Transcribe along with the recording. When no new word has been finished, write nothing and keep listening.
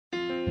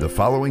The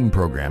following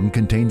program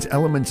contains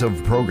elements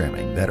of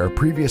programming that are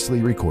previously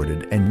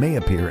recorded and may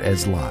appear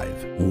as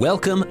live.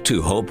 Welcome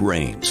to Hope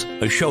Reigns,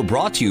 a show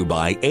brought to you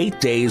by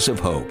 8 Days of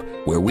Hope,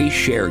 where we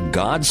share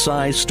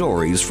God-sized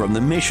stories from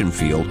the mission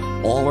field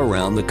all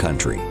around the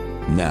country.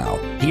 Now,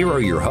 here are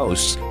your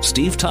hosts,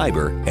 Steve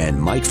Tiber and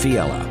Mike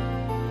Fiella.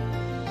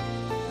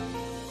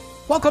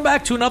 Welcome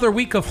back to another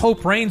week of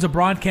Hope Reigns, a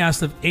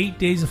broadcast of 8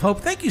 Days of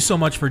Hope. Thank you so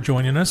much for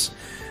joining us.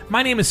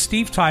 My name is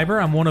Steve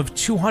Tiber. I'm one of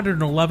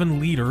 211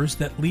 leaders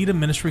that lead a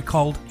ministry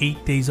called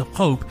 8 Days of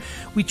Hope.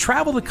 We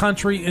travel the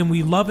country and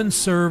we love and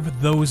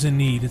serve those in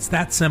need. It's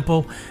that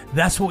simple.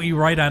 That's what we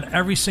write on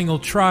every single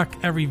truck,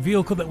 every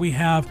vehicle that we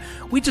have.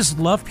 We just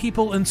love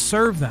people and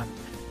serve them.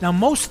 Now,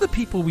 most of the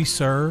people we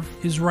serve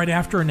is right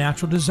after a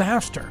natural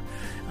disaster.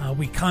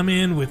 We come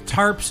in with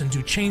tarps and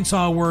do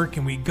chainsaw work,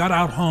 and we gut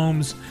out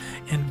homes,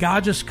 and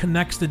God just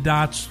connects the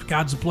dots.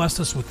 God's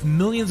blessed us with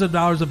millions of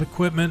dollars of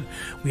equipment.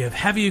 We have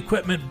heavy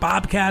equipment,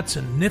 bobcats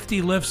and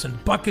nifty lifts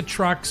and bucket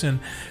trucks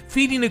and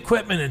feeding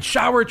equipment and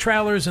shower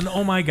trailers, and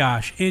oh my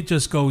gosh, it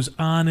just goes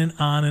on and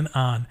on and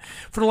on.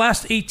 For the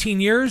last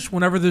 18 years,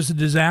 whenever there's a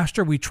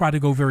disaster, we try to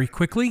go very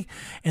quickly,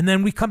 and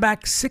then we come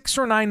back 6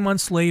 or 9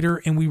 months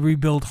later, and we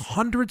rebuild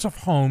hundreds of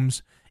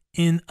homes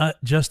in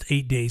just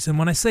 8 days. And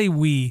when I say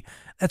we,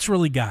 that's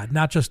really God,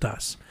 not just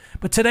us.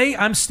 But today,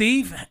 I'm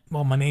Steve.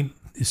 Well, my name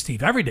is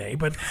Steve every day,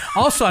 but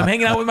also I'm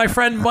hanging out with my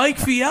friend Mike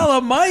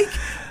Fiella. Mike,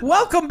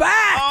 welcome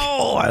back.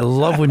 Oh, I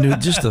love when you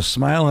just a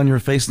smile on your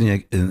face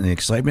and the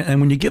excitement.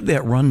 And when you give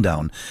that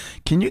rundown,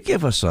 can you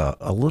give us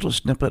a little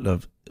snippet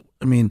of,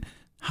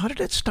 how did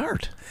it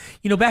start?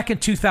 You know, back in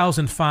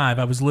 2005,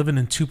 I was living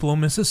in Tupelo,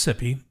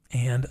 Mississippi,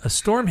 and a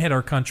storm hit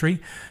our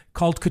country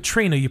called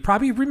Katrina. You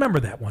probably remember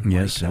that one, Mike.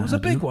 Yes. That was a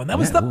big one. That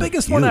was the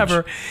biggest one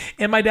ever.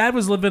 And my dad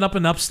was living up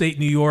in upstate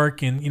New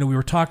York, and, we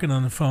were talking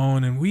on the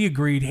phone, and we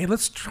agreed, hey,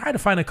 let's try to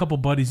find a couple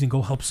buddies and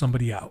go help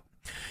somebody out.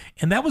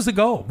 And that was the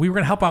goal. We were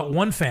going to help out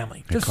one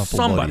family, just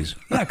somebody. Buddies.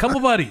 Yeah, a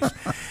couple buddies.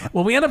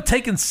 Well, we ended up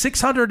taking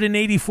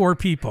 684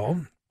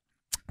 people,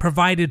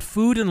 provided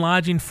food and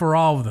lodging for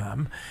all of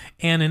them,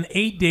 and in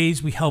 8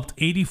 days, we helped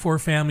 84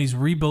 families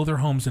rebuild their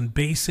homes in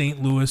Bay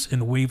St. Louis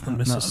and Waveland,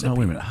 Mississippi. No,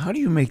 wait a minute. How do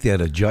you make that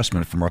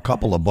adjustment from a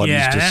couple of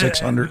buddies to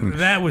 600?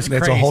 That was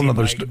that's crazy. A whole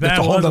other. That's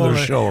a whole other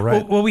show,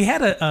 right? Well, we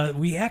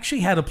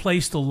actually had a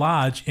place to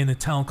lodge in a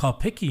town called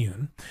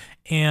Picayune,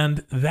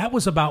 and that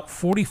was about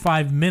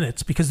 45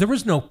 minutes because there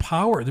was no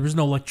power, there was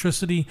no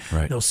electricity,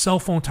 right. No cell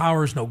phone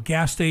towers, no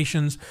gas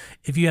stations.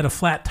 If you had a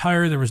flat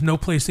tire, there was no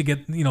place to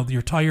get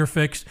your tire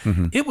fixed.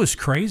 Mm-hmm. It was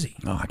crazy.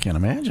 Oh, I can't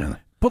imagine.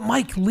 But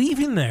Mike,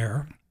 leaving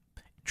there,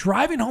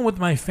 driving home with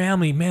my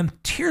family, man,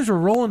 tears were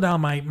rolling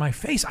down my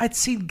face. I'd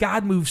seen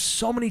God move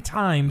so many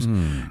times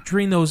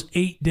during those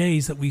 8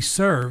 days that we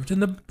served.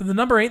 And the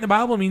number 8 in the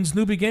Bible means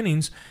new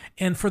beginnings.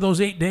 And for those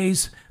 8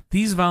 days,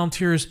 these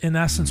volunteers, in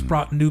essence,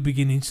 brought new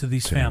beginnings to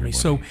these families.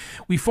 So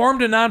we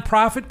formed a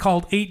nonprofit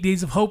called 8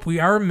 Days of Hope.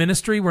 We are a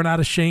ministry. We're not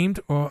ashamed,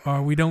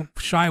 or we don't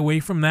shy away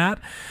from that.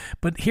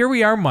 But here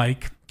we are,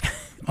 Mike,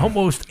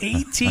 almost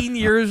 18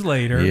 years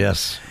later.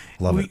 Yes.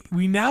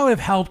 We now have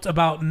helped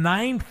about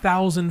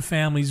 9,000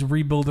 families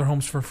rebuild their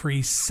homes for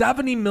free,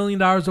 $70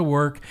 million of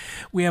work.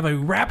 We have a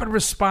rapid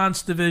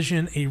response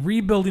division, a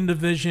rebuilding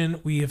division.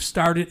 We have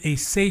started a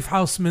safe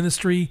house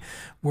ministry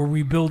where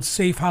we build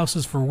safe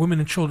houses for women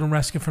and children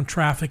rescued from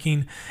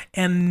trafficking.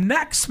 And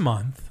next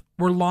month,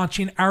 we're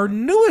launching our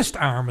newest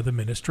arm of the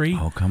ministry.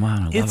 Oh, come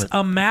on. I love it's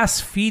a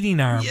mass feeding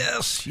arm.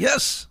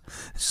 Yes.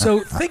 So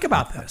think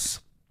about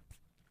this.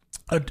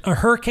 A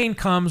hurricane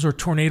comes or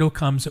tornado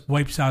comes that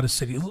wipes out a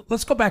city.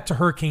 Let's go back to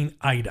Hurricane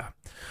Ida.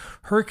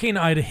 Hurricane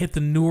Ida hit the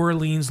New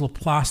Orleans,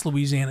 Laplace,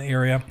 Louisiana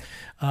area,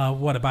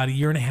 about a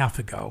year and a half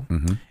ago.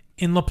 Mm-hmm.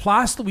 In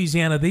Laplace,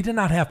 Louisiana, they did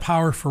not have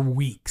power for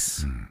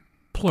weeks,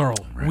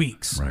 plural,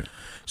 weeks. Right.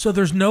 So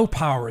there's no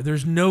power.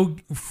 There's no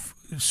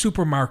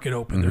supermarket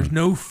open. Mm-hmm. There's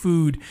no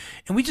food.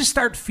 And we just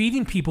start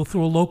feeding people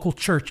through a local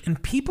church.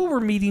 And people were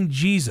meeting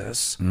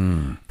Jesus.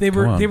 They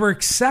were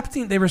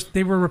accepting, they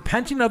were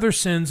repenting of their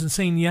sins and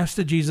saying yes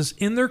to Jesus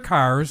in their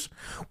cars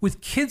with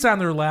kids on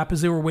their lap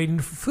as they were waiting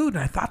for food.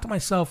 And I thought to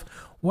myself,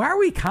 why are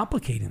we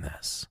complicating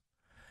this?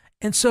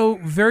 And so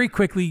very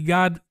quickly,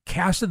 God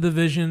casted the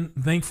vision.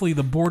 Thankfully,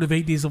 the board of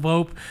 8 Days of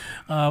Hope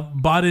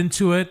bought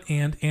into it.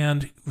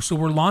 And so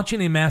we're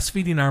launching a mass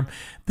feeding arm.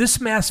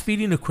 This mass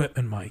feeding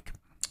equipment, Mike,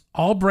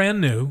 all brand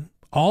new,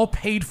 all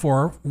paid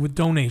for with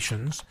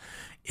donations.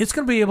 It's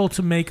going to be able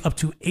to make up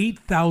to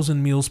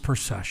 8,000 meals per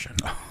session.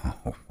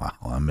 Oh, wow.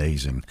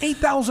 Amazing.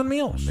 8,000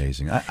 meals.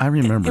 Amazing. I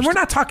remember. And we're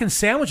not talking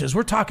sandwiches.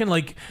 We're talking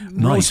like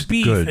roast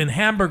beef and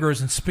hamburgers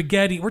and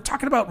spaghetti. We're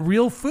talking about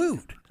real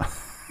food.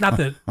 Not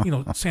that,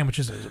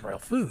 sandwiches is real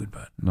food,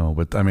 but. No,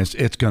 but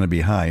it's going to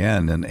be high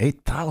end, and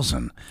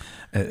 8,000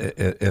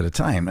 at a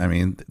time.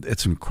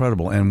 It's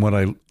incredible. And what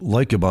I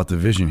like about the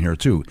vision here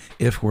too,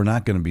 if we're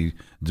not going to be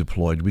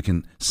deployed, we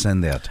can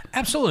send that.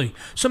 Absolutely.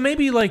 So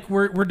maybe like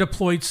we're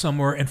deployed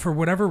somewhere, and for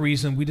whatever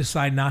reason, we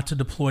decide not to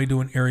deploy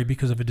to an area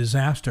because of a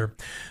disaster.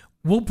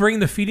 We'll bring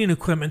the feeding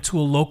equipment to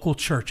a local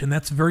church, and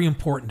that's very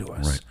important to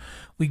us. Right.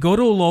 We go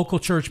to a local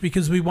church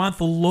because we want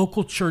the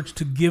local church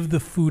to give the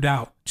food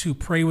out, to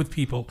pray with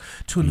people,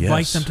 to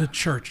invite them to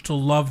church, to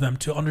love them,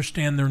 to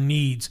understand their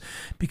needs.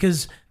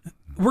 Because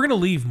we're going to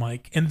leave,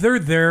 Mike, and they're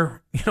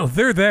there.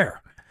 They're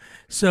there.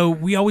 So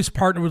we always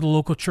partner with a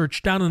local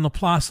church. Down in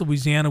LaPlace,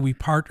 Louisiana, we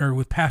partner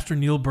with Pastor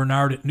Neil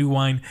Bernard at New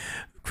Wine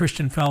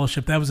Christian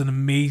Fellowship. That was an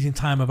amazing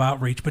time of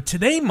outreach. But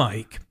today,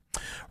 Mike,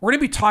 we're going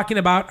to be talking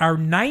about our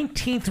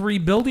 19th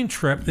rebuilding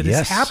trip that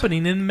is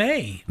happening in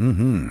May.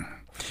 Mm-hmm.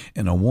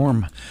 In a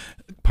warm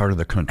part of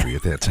the country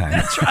at that time.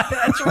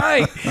 That's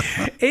right.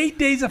 8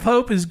 Days of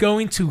Hope is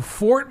going to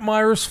Fort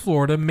Myers,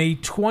 Florida, May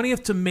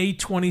 20th to May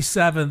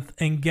 27th.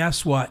 And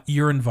guess what?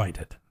 You're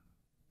invited.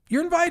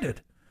 You're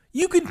invited.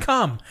 You can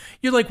come.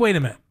 You're like, wait a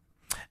minute.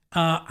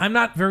 I'm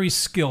not very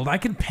skilled. I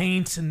can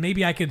paint and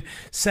maybe I could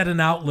set an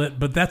outlet,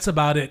 but that's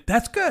about it.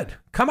 That's good.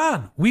 Come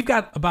on. We've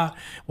got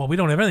we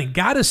don't have anything.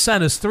 God has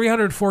sent us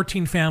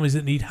 314 families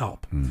that need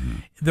help. Mm-hmm.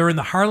 They're in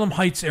the Harlem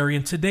Heights area.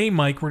 And today,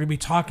 Mike, we're going to be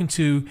talking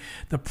to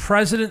the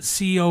president,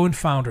 CEO, and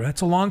founder.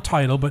 That's a long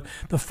title, but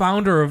the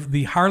founder of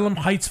the Harlem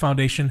Heights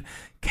Foundation,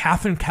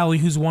 Kathryn Kelly,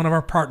 who's one of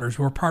our partners.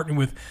 We're partnering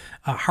with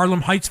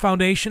Harlem Heights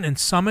Foundation and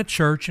Summit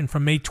Church. And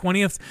from May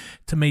 20th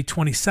to May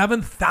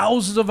 27th,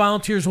 thousands of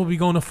volunteers will be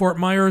going to Fort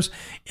Myers.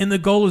 And the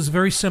goal is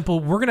very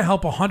simple. We're going to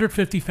help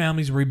 150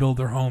 families rebuild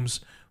their homes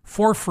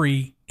for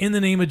free in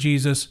the name of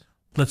Jesus.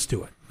 Let's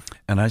do it.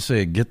 And I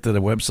say, get to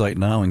the website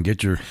now and get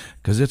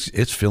because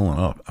it's filling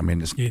up. I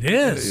mean, it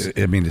is.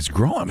 I mean, it's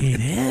growing. It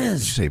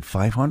is. Did you say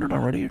 500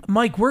 already?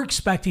 Mike, we're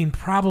expecting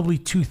probably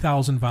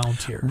 2,000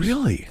 volunteers.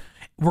 Really?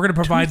 We're going to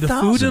provide 2,000?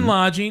 the food and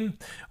lodging.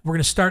 We're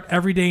going to start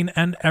every day and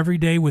end every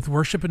day with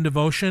worship and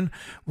devotion.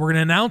 We're going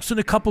to announce in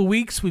a couple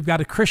weeks, we've got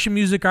a Christian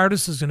music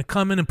artist who's going to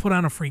come in and put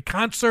on a free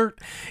concert.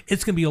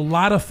 It's going to be a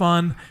lot of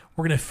fun.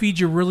 We're going to feed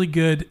you really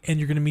good, and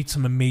you're going to meet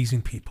some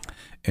amazing people.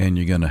 And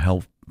you're going to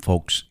help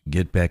folks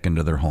get back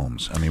into their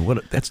homes. I mean,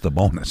 that's the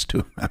bonus,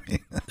 too.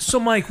 So,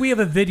 Mike, we have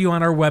a video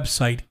on our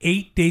website,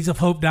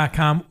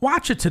 8daysofhope.com.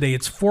 Watch it today.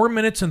 It's 4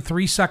 minutes and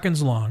 3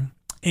 seconds long.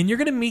 And you're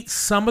going to meet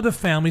some of the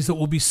families that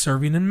we'll be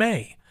serving in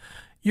May.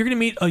 You're going to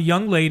meet a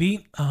young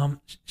lady. Her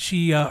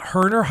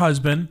and her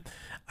husband,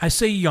 I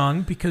say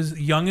young because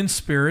young in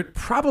spirit,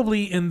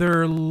 probably in their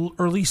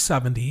early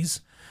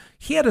 70s.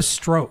 He had a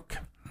stroke.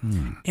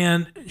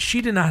 And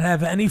she did not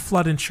have any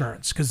flood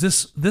insurance because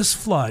this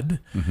flood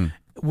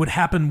would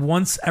happen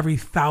once every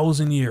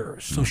 1,000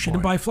 years. So she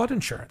didn't buy flood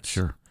insurance.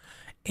 Sure.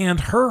 And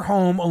her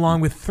home,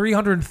 along with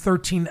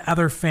 313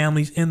 other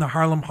families in the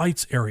Harlem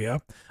Heights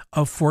area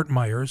of Fort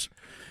Myers,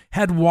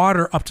 had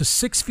water, up to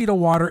 6 feet of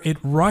water. It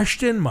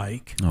rushed in,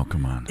 Mike. Oh,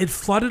 come on. It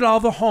flooded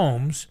all the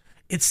homes.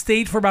 It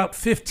stayed for about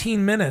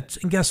 15 minutes.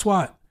 And guess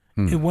what?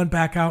 It went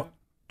back out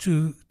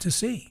to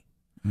sea.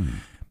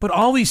 But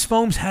all these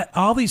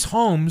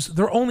homes,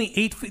 they're only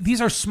 8 feet.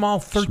 These are small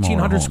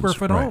 1,300 square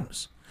foot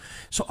homes.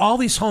 So all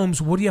these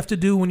homes, what do you have to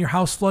do when your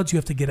house floods? You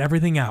have to get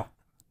everything out.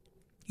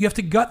 You have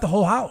to gut the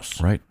whole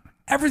house. Right.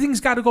 Everything's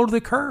got to go to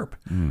the curb.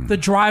 The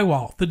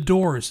drywall, the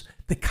doors,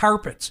 the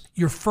carpets,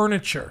 your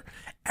furniture,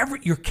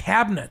 your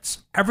cabinets,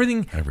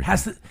 everything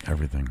has to.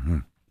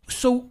 Everything.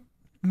 So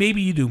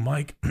maybe you do,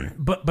 Mike,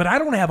 but I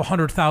don't have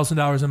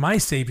 $100,000 in my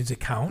savings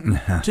account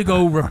to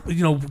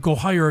go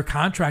hire a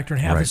contractor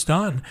and have this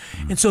done.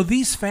 And so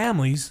these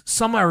families,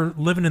 some are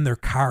living in their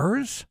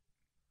cars,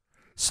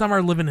 some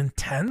are living in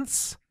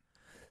tents.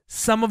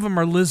 Some of them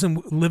are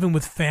living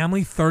with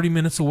family 30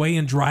 minutes away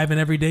and driving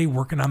every day,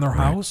 working on their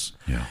house.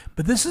 Yeah.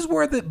 But this is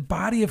where the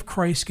body of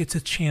Christ gets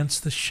a chance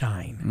to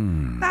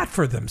shine. Not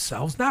for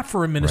themselves, not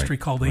for a ministry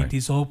called 8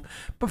 Days of Hope,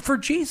 but for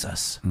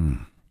Jesus.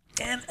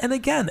 And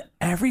again,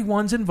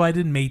 everyone's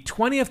invited May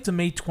 20th to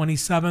May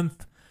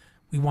 27th.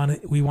 We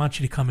want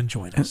you to come and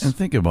join us. And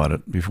think about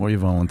it before you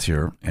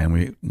volunteer, and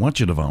we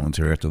want you to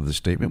volunteer after the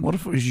statement. What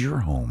if it was your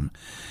home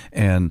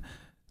and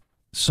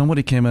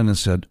somebody came in and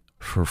said,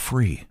 for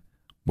free,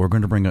 we're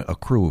going to bring a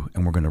crew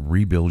and we're going to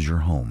rebuild your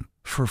home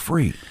for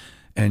free.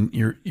 And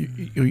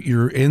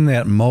you're in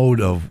that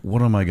mode of,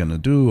 what am I going to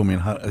do? I mean,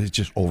 it's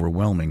just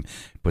overwhelming.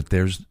 But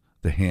there's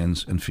the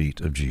hands and feet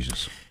of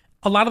Jesus.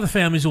 A lot of the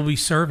families will be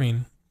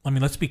serving. I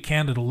mean, let's be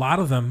candid. A lot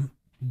of them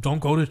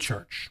don't go to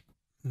church.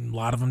 A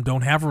lot of them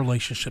don't have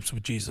relationships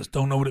with Jesus,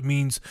 don't know what it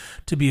means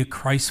to be a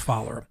Christ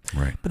follower.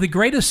 Right. But the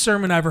greatest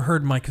sermon I ever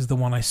heard, Mike, is the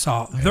one I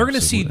saw. They're going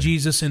to see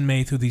Jesus in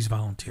May through these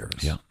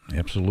volunteers. Yeah,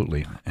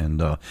 absolutely.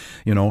 And,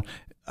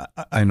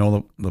 I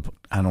know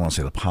I don't want to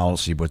say the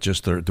policy, but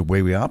just the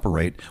way we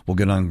operate. We'll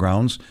get on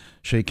grounds,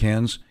 shake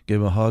hands,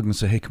 give a hug, and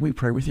say, hey, can we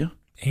pray with you?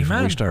 Amen.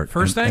 Before we start.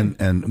 First thing.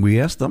 And we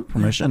ask them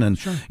permission, and,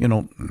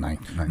 nine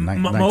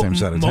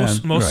times out of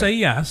 10. Most say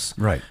yes.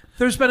 Right.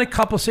 There's been a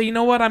couple say, you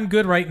know what, I'm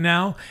good right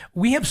now.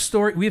 We have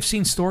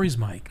seen stories,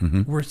 Mike,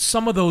 where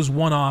some of those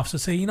one-offs that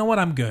say, you know what,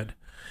 I'm good.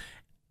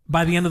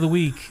 By the end of the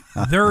week,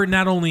 they're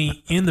not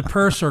only in the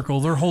prayer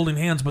circle, they're holding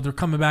hands, but they're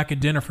coming back at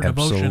dinner for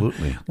devotion.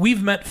 Absolutely.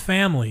 We've met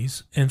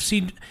families and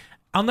seen,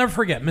 I'll never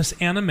forget, Miss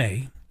Anna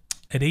Mae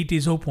at 8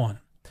 Days Hope 1.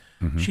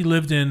 She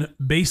lived in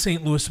Bay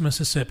St. Louis,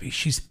 Mississippi.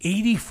 She's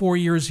 84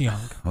 years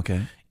young.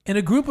 Okay. and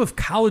a group of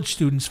college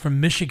students from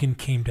Michigan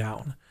came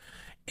down,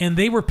 and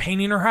they were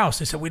painting her house.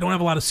 They said, we don't have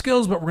a lot of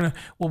skills, but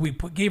we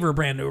gave her a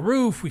brand new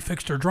roof. We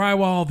fixed her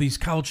drywall. These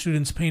college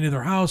students painted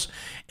their house.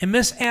 And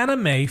Miss Anna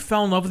Mae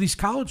fell in love with these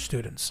college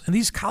students. And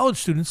these college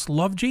students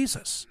love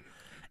Jesus.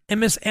 And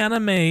Miss Anna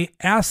Mae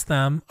asked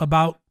them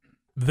about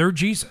their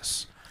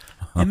Jesus.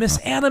 And Miss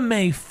Anna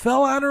Mae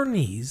fell on her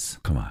knees.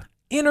 Come on.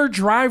 In her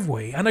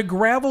driveway, on a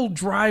gravel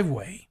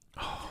driveway.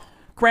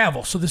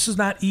 Gravel, so this is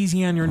not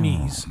easy on your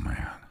knees. Oh,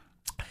 man.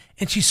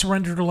 And she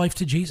surrendered her life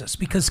to Jesus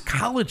because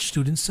college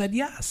students said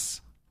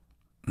yes.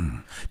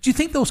 Do you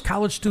think those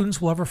college students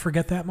will ever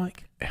forget that,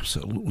 Mike?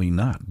 Absolutely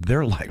not.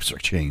 Their lives are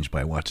changed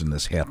by watching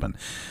this happen.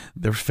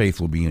 Their faith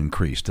will be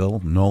increased.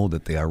 They'll know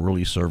that they are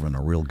really serving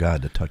a real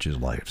God to touch his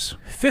lives.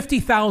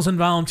 50,000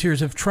 volunteers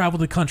have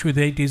traveled the country with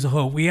 8 Days of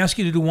Hope. We ask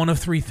you to do one of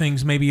three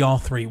things, maybe all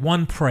three.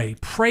 One, pray.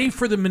 Pray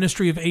for the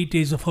ministry of 8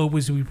 Days of Hope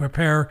as we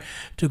prepare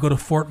to go to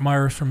Fort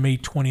Myers from May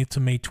 20th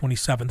to May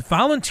 27th.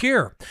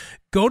 Volunteer.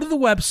 Go to the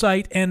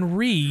website and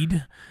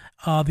read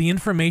the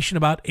information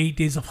about 8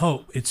 Days of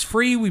Hope. It's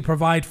free. We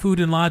provide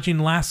food and lodging.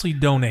 Lastly,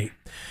 donate.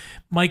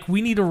 Mike,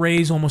 we need to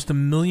raise almost $1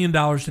 million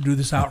to do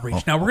this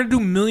outreach. Now, we're going to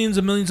do millions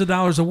and millions of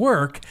dollars of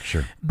work.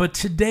 Sure. But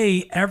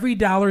today, every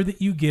dollar that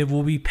you give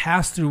will be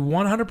passed through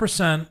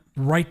 100%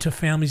 right to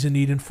families in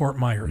need in Fort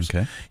Myers.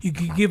 Okay. You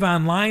can give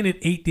online at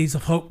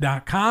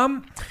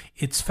 8daysofhope.com.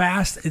 It's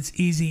fast, it's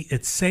easy,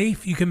 it's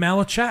safe. You can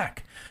mail a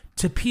check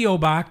to P.O.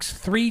 Box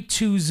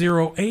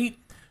 3208.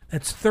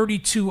 That's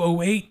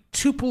 3208,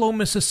 Tupelo,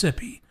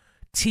 Mississippi.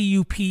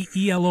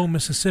 Tupelo,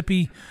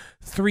 Mississippi,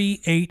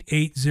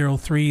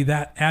 38803.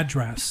 That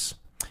address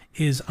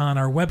is on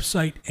our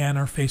website and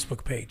our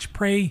Facebook page.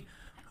 Pray,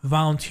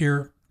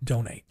 volunteer,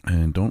 donate.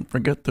 And don't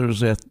forget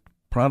there's that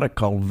product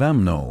called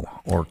Venmo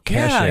or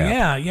Cash App.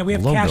 Yeah. We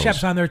have Love Cash those.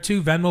 Apps on there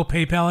too. Venmo,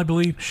 PayPal, I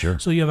believe. Sure.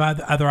 So you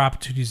have other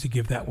opportunities to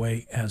give that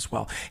way as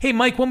well. Hey,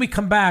 Mike, when we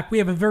come back, we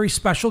have a very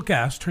special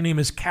guest. Her name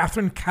is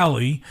Kathryn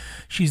Kelly.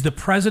 She's the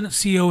president,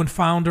 CEO, and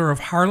founder of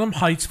Harlem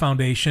Heights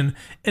Foundation,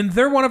 and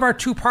they're one of our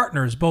two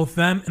partners, both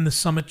them and the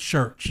Summit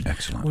Church.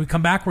 Excellent. When we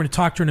come back, we're going to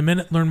talk to her in a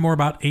minute, learn more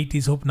about 8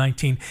 Days Hope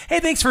 19. Hey,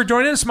 thanks for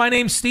joining us. My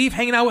name's Steve,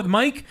 hanging out with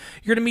Mike.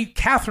 You're going to meet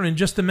Kathryn in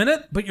just a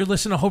minute, but you're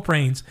listening to Hope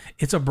Reigns.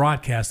 It's a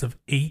broadcast of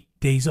 8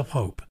 Days of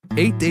Hope.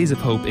 8 Days of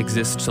Hope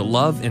exists to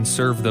love and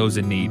serve those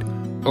in need.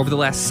 Over the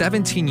last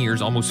 17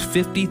 years, almost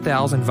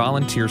 50,000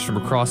 volunteers from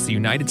across the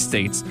United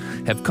States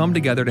have come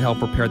together to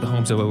help repair the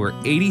homes of over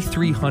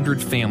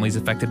 8,300 families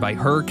affected by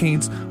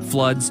hurricanes,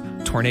 floods,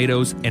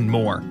 tornadoes, and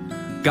more.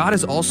 God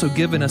has also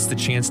given us the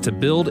chance to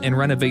build and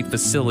renovate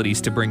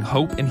facilities to bring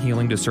hope and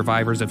healing to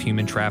survivors of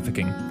human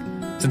trafficking.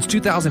 Since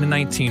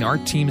 2019, our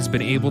team has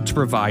been able to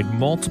provide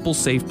multiple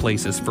safe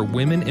places for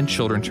women and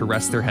children to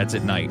rest their heads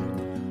at night.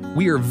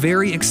 We are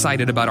very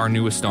excited about our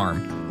newest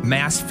arm,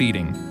 mass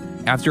feeding.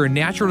 After a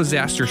natural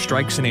disaster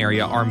strikes an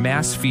area, our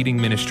mass feeding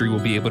ministry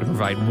will be able to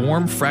provide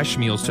warm, fresh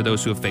meals to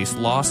those who have faced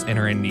loss and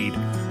are in need.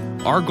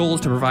 Our goal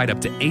is to provide up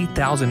to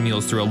 8,000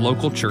 meals through a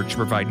local church to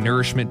provide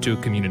nourishment to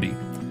a community.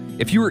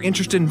 If you are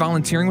interested in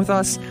volunteering with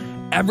us,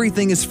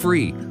 everything is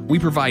free. We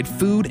provide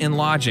food and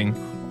lodging.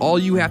 All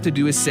you have to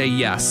do is say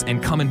yes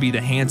and come and be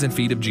the hands and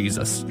feet of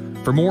Jesus.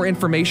 For more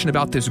information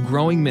about this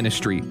growing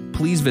ministry,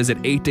 please visit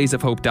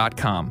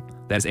 8daysofhope.com.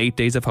 That's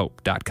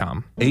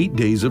 8daysofhope.com. 8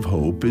 Days of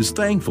Hope is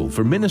thankful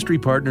for ministry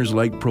partners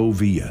like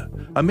Provia,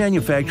 a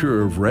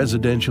manufacturer of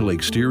residential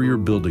exterior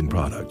building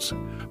products.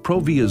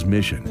 Provia's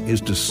mission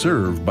is to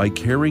serve by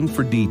caring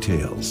for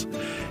details,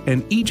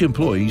 and each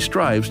employee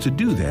strives to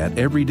do that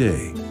every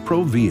day.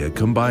 Provia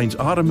combines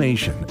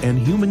automation and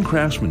human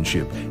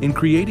craftsmanship in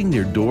creating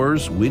their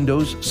doors,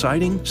 windows,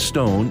 siding,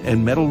 stone,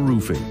 and metal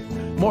roofing.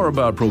 More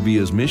about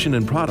Provia's mission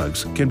and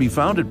products can be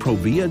found at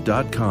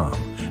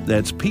provia.com.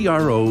 That's PROVIA.com.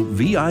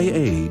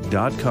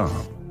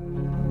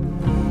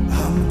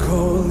 I'm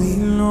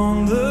calling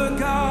on the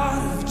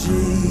God of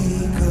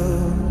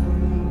Jacob,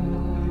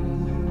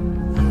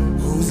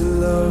 whose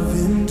love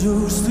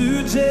endures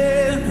through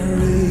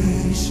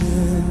generations.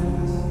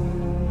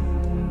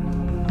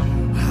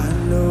 I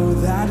know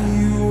that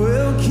you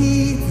will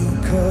keep your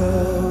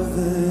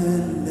covenant.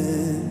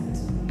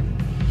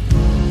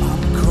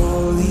 I'm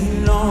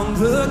calling on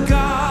the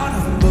God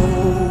of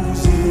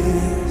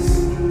Moses,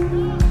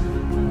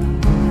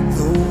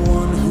 the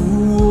one who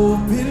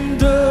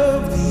opened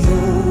up the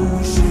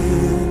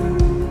ocean.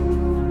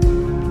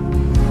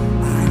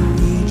 I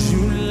need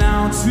you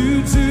now to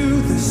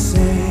do the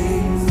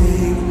same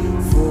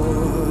thing for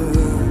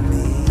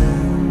me,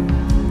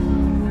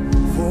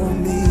 for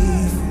me,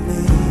 for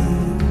me.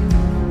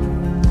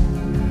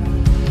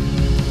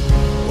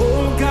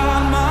 Oh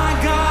God, my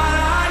God,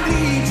 I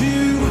need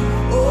you.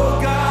 Oh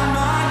God,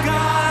 my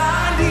God,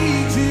 I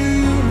need you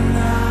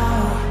now.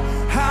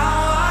 How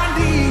I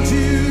need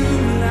you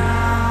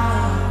now.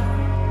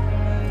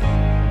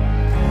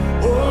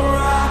 Oh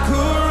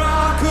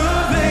rock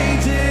of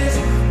ages,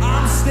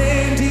 I'm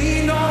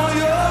standing on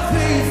your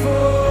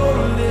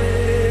faithfulness.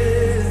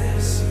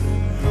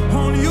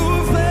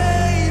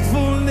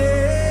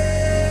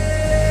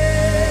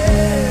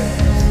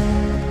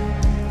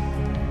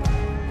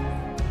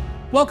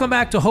 Welcome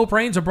back to Hope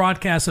Reigns, a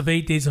broadcast of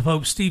 8 Days of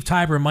Hope. Steve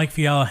Tiber and Mike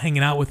Fiala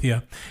hanging out with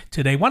you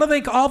today. Want to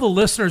thank all the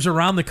listeners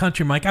around the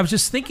country, Mike. I was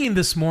just thinking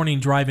this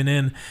morning driving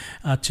in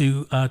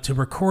to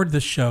record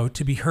this show,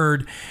 to be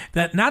heard,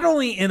 that not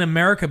only in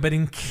America but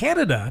in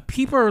Canada,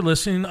 people are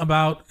listening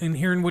about and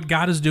hearing what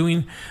God is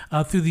doing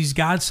through these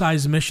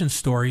God-sized mission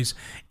stories.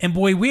 And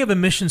boy, we have a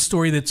mission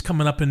story that's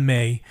coming up in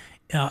May.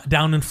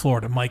 Down in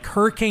Florida, Mike.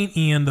 Hurricane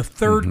Ian, the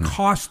third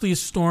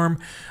costliest storm.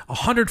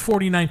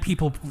 149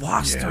 people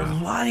lost their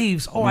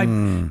lives. Oh,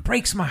 it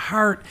breaks my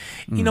heart.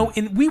 You know,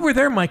 and we were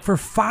there, Mike, for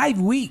 5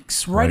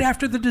 weeks right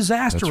after the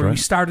disaster. That's right. We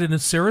started in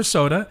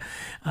Sarasota.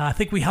 I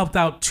think we helped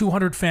out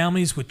 200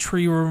 families with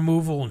tree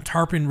removal and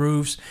tarpon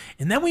roofs.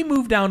 And then we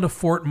moved down to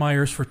Fort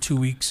Myers for 2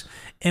 weeks.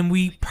 And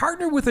we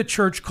partnered with a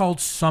church called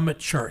Summit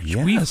Church.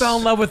 Yes. We fell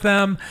in love with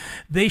them.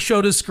 They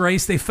showed us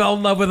grace. They fell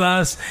in love with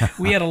us.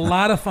 We had a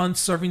lot of fun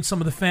serving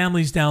some of the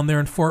families down there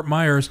in Fort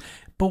Myers.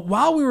 But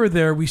while we were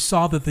there, we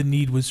saw that the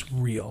need was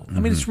real. I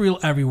mean, it's real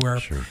everywhere.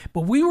 Sure.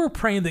 But we were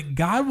praying that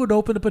God would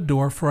open up a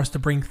door for us to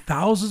bring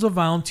thousands of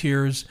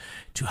volunteers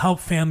to help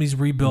families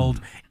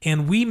rebuild.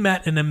 And we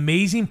met an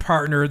amazing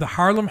partner, the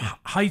Harlem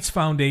Heights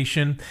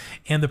Foundation,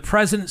 and the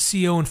president,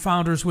 CEO, and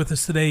founders with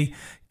us today,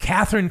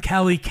 Kathryn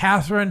Kelly.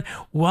 Kathryn,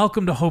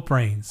 welcome to Hope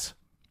Reigns.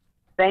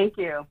 Thank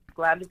you.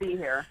 Glad to be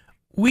here.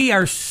 We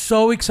are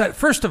so excited.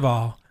 First of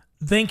all,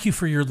 thank you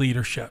for your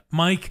leadership.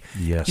 Mike,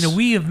 Yes. you know,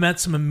 we have met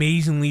some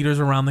amazing leaders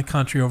around the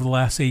country over the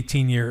last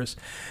 18 years.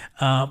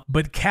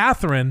 But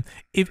Kathryn,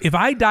 if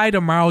I die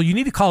tomorrow, you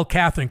need to call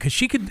Kathryn because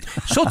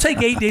she'll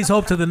take 8 Days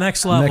Hope to the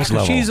next level. Next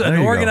level. She's There an you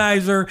go.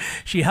 organizer.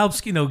 She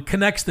helps,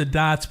 connects the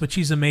dots, but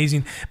she's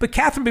amazing. But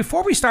Kathryn,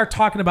 before we start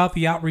talking about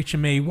the outreach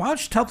in May, why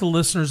don't you tell the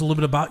listeners a little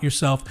bit about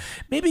yourself?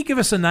 Maybe give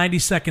us a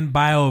 90-second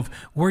bio of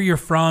where you're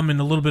from and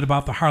a little bit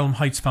about the Harlem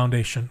Heights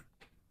Foundation.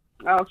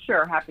 Oh,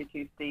 sure. Happy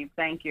to, Steve.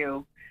 Thank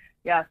you.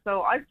 Yeah,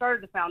 so I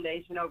started the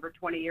foundation over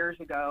 20 years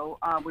ago.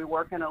 We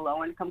work in a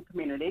low-income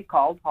community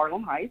called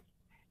Harlem Heights.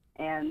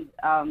 And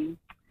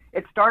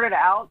it started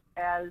out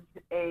as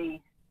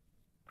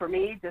for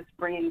me, just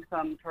bringing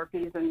some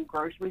turkeys and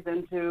groceries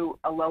into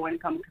a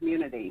low-income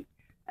community.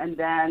 And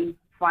then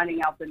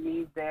finding out the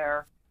need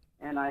there.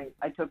 And I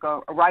took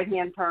a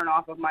right-hand turn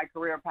off of my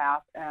career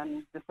path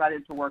and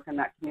decided to work in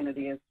that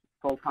community as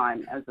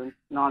full-time as a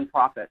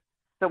nonprofit.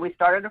 So we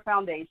started a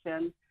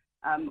foundation.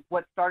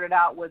 What started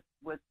out with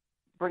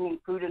bringing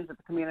food into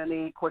the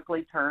community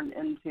quickly turned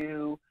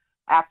into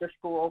after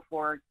school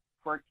for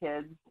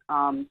kids,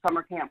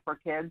 summer camp for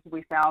kids.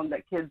 We found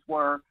that kids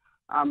were,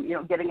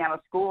 getting out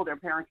of school, their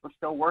parents were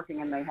still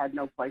working and they had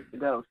no place to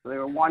go. So they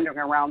were wandering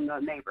around the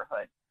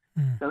neighborhood.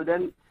 So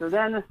then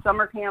the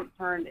summer camp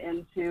turned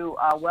into,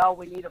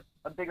 we need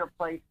a bigger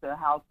place to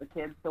house the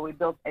kids. So we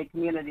built a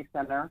community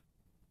center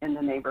in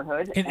the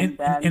neighborhood.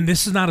 And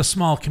this is not a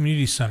small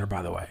community center,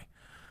 by the way.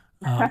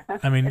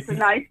 I mean, it's a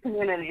nice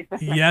community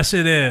center. Yes,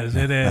 it is.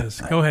 It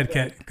is. Go ahead,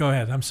 Kat. Go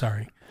ahead. I'm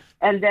sorry.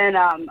 And then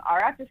our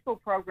after-school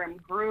program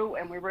grew,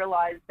 and we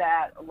realized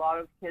that a lot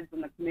of kids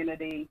in the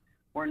community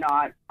were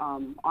not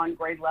on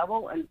grade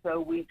level. And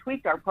so we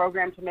tweaked our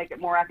program to make it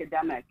more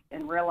academic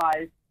and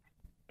realized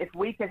if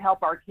we could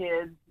help our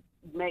kids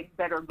make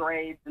better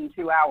grades in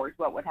 2 hours,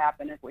 what would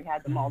happen if we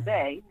had them all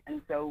day?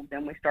 And so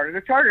then we started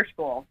a charter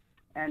school.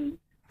 And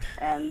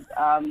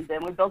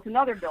then we built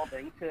another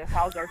building to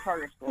house our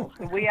charter school.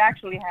 So we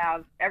actually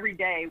have, every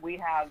day, we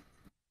have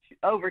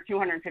over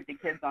 250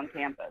 kids on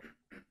campus.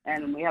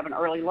 And we have an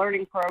early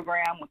learning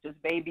program, which is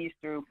babies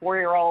through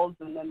 4-year-olds.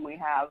 And then we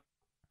have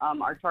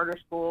our charter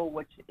school,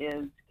 which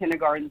is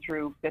kindergarten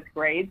through 5th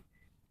grade.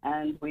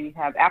 And we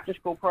have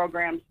after-school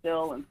programs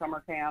still and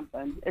summer camp.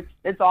 And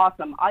it's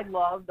awesome. I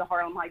love the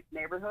Harlem Heights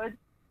neighborhood.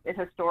 It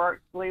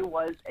historically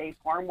was a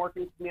farm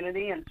working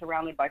community and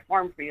surrounded by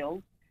farm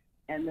fields.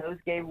 And those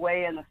gave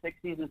way in the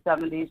 60s and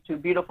 70s to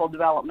beautiful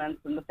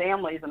developments. And the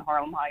families in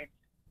Harlem Heights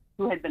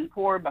who had been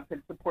poor but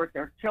could support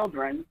their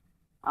children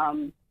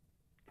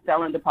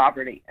fell into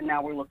poverty. And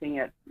now we're looking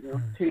at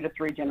 2 to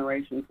 3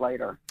 generations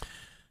later.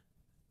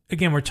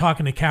 Again, we're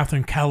talking to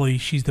Kathryn Kelly.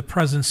 She's the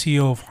president,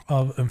 CEO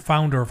of and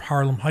founder of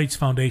Harlem Heights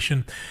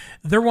Foundation.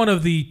 They're one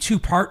of the 2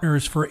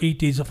 partners for 8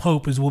 Days of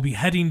Hope, as we'll be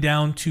heading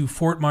down to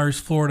Fort Myers,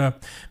 Florida,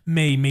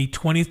 May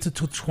 20th to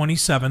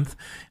 27th.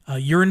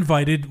 You're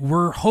invited.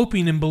 We're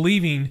hoping and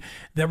believing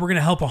that we're going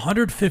to help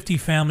 150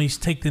 families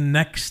take the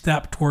next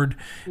step toward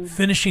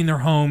finishing their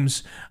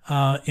homes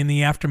in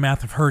the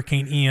aftermath of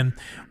Hurricane Ian.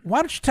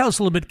 Why don't you tell us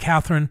a little bit,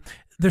 Kathryn?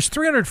 There's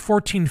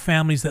 314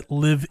 families that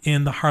live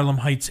in the Harlem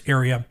Heights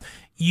area.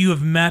 You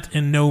have met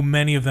and know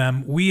many of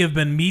them. We have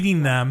been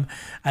meeting them.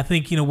 I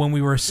think, when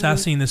we were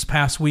assessing this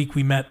past week,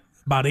 we met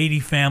about 80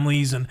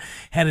 families and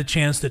had a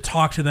chance to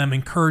talk to them,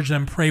 encourage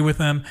them, pray with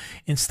them,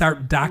 and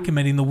start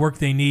documenting the work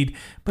they need.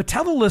 But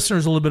tell the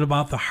listeners a little bit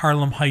about the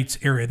Harlem Heights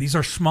area. These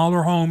are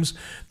smaller homes,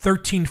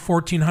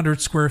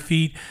 1,400 square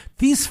feet.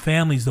 These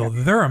families, though,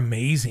 they're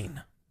amazing.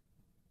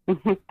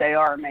 They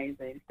are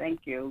amazing.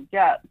 Thank you.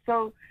 Yeah.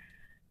 So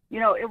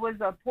it was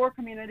a poor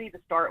community to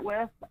start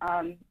with,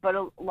 but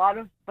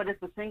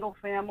it's a single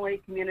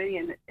family community,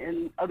 and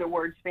in other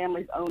words,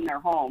 families own their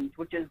homes,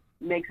 which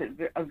makes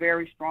it a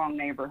very strong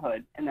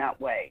neighborhood in that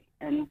way.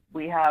 And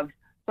we have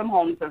some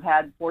homes that have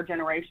had 4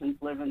 generations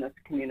live in this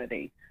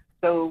community.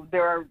 So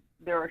there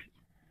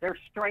are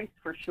strengths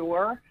for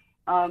sure,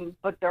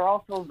 but they're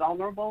also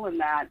vulnerable in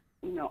that,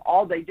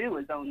 all they do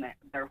is own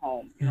their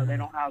home. They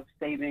don't have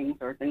savings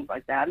or things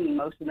like that, and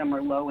most of them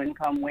are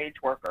low-income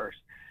wage workers.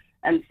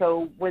 And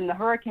so when the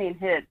hurricane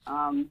hit,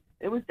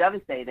 it was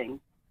devastating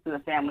to the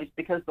families,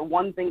 because the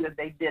one thing that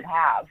they did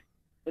have,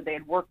 that they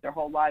had worked their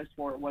whole lives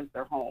for, was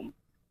their home,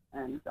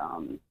 and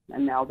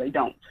now they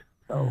don't.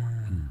 So.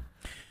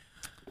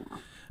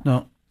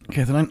 Now,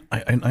 Kathryn,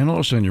 I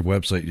noticed on your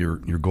website your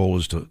goal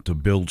is to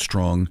build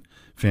strong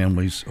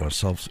families, or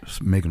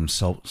make them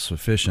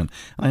self-sufficient.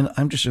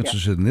 I'm just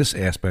interested in this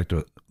aspect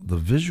of the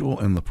visual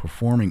and the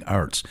performing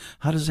arts.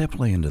 How does that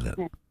play into that?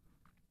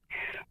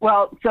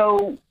 Well,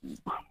 so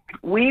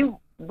we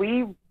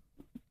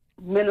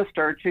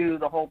minister to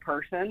the whole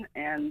person,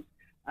 and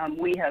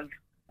we have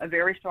a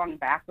very strong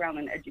background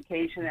in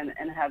education,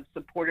 and have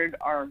supported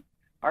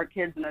our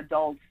kids and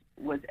adults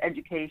with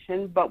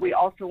education, but we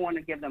also want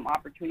to give them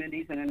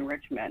opportunities and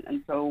enrichment.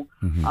 And so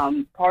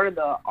part of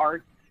the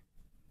arts,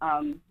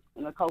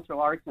 and the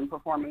cultural arts and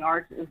performing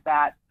arts, is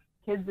that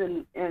kids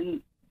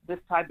in this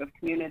type of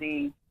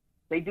community,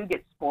 they do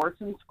get sports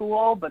in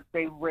school, but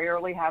they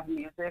rarely have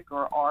music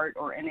or art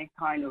or any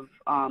kind of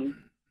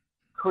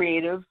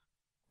creative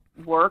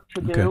work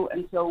to do.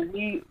 And so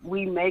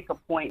we make a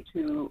point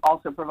to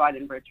also provide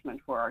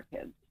enrichment for our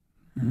kids.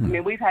 I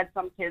mean, we've had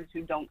some kids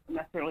who don't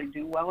necessarily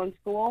do well in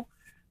school,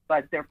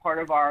 but they're part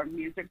of our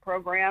music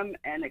program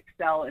and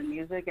excel in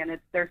music, and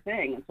it's their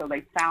thing. And so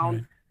they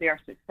found they are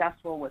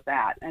successful with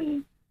that.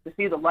 And to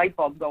see the light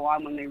bulb go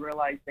on when they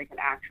realize they can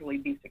actually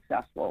be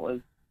successful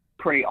is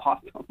pretty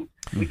awesome.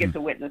 We get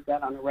to witness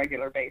that on a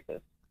regular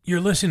basis. You're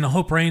listening to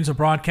Hope Reigns, a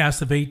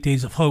broadcast of 8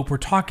 Days of Hope. We're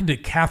talking to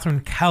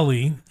Kathryn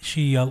Kelly.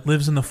 She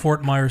lives in the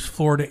Fort Myers,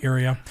 Florida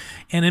area.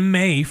 And in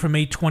May, from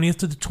May 20th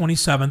to the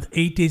 27th,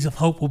 8 Days of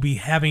Hope will be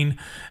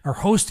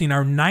hosting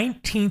our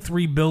 19th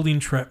rebuilding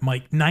trip,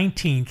 Mike.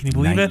 19. Can you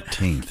believe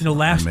 19th. it?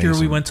 Last Amazing.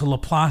 year we went to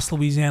Laplace,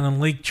 Louisiana, and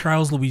Lake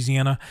Charles,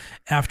 Louisiana,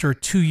 after a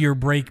 2-year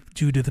break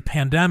due to the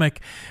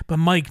pandemic. But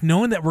Mike,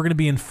 knowing that we're going to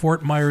be in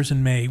Fort Myers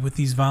in May with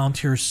these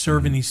volunteers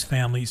serving these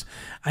families,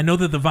 I know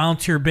that the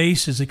volunteer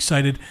base is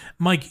excited.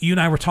 Mike, you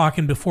and I were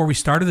talking before we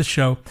started the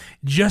show,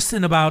 just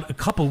in about a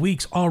couple of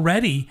weeks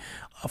already,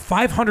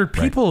 500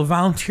 people have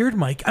volunteered,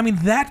 Mike. I mean,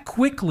 that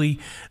quickly,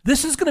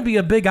 this is going to be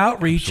a big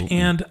outreach. Absolutely.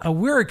 And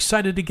we're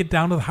excited to get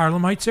down to the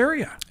Harlem Heights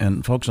area.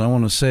 And folks, I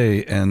want to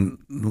say, and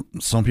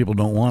some people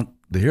don't want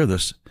to hear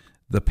this,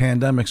 the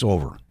pandemic's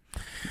over.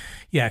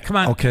 Yeah, come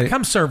on. Okay.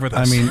 Come serve with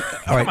us. I mean,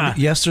 all right.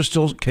 Yes, there's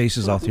still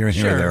cases out here and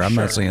here and there. I'm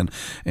not saying,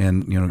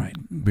 and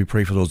we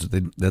pray for those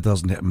that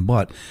doesn't happen.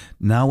 But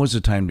now is the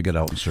time to get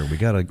out and serve. We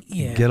got to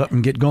get up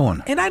and get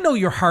going. And I know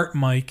your heart,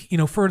 Mike.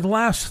 For the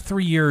last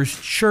 3 years,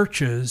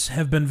 churches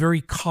have been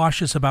very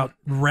cautious about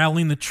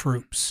rallying the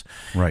troops.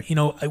 Right.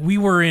 We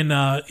were in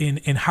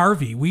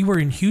Harvey. We were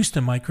in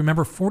Houston, Mike.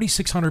 Remember,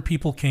 4,600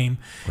 people came.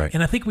 Right.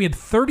 And I think we had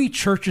 30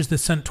 churches that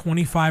sent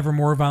 25 or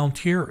more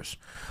volunteers.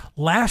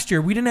 Last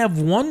year, we didn't have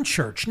one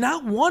church,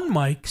 not one,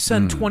 Mike,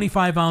 send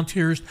 25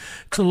 volunteers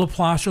to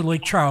Laplace or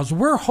Lake Charles.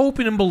 We're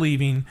hoping and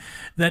believing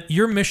that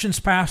your missions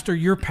pastor,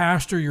 your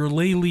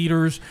lay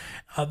leaders,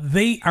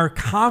 they are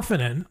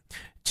confident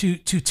to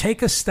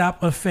take a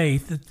step of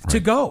faith to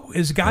go.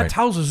 As God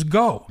tells us,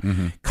 go.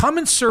 Come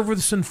and serve with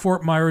us in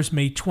Fort Myers,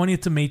 May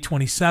 20th to May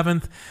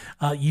 27th.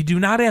 You do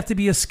not have to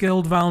be a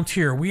skilled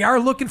volunteer. We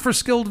are looking for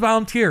skilled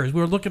volunteers.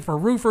 We're looking for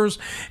roofers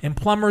and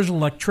plumbers and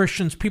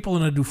electricians, people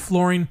that do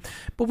flooring,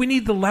 but we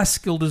need the less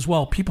skilled as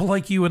well. People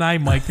like you and I,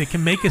 Mike, that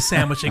can make a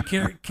sandwich, that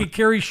can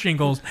carry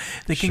shingles,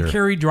 that can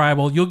carry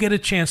drywall. You'll get a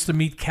chance to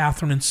meet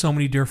Kathryn and so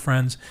many dear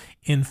friends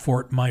in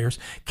Fort Myers.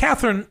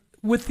 Kathryn,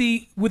 with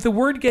the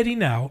word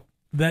getting out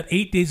that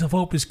 8 Days of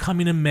Hope is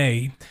coming in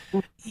May,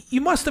 you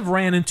must have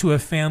ran into a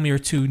family or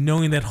two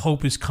knowing that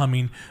hope is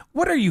coming.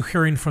 What are you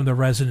hearing from the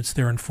residents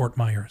there in Fort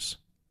Myers?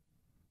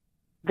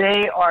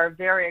 They are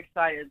very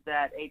excited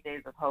that 8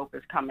 Days of Hope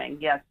is coming.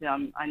 Yes,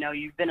 I know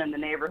you've been in the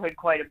neighborhood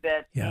quite a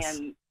bit,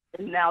 and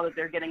now that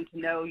they're getting to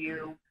know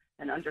you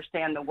and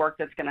understand the work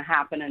that's going to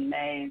happen in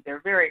May,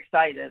 they're very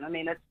excited. I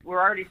mean, we're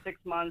already 6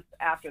 months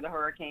after the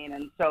hurricane,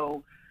 and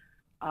so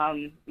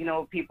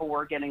people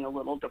were getting a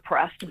little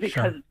depressed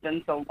because it's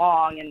been so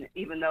long. And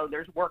even though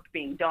there's work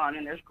being done,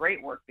 and there's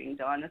great work being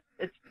done,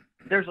 it's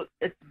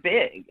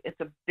big. It's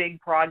a big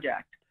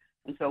project,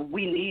 and so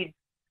we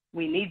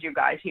need you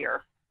guys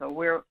here. So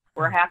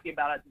we're happy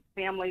about it.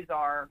 Families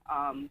are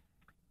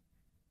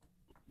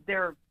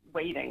they're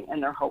waiting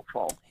and they're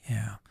hopeful.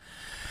 Yeah.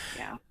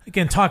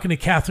 Again, talking to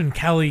Kathryn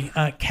Kelly.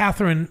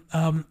 Kathryn,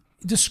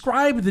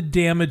 Describe the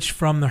damage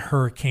from the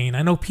hurricane.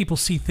 I know people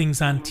see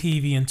things on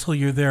TV until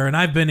you're there, and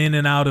I've been in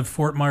and out of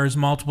Fort Myers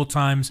multiple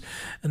times,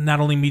 and not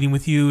only meeting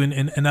with you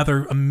and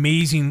other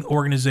amazing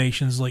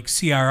organizations like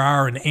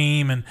CRR and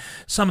AIM and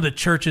some of the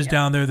churches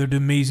down there that do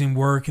amazing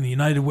work, and the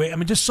United Way. I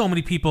mean, just so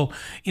many people,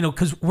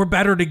 because we're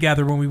better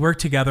together when we work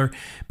together.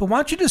 But why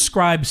don't you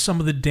describe some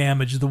of the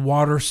damage, the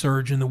water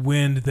surge and the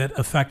wind that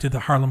affected the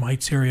Harlem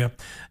Heights area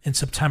in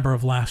September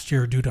of last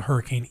year due to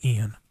Hurricane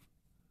Ian?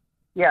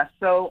 Yes,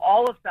 so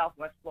all of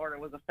Southwest Florida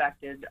was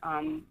affected,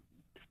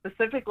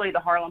 specifically the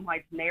Harlem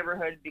Heights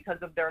neighborhood because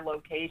of their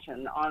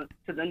location.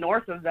 To the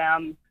north of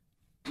them,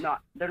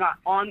 they're not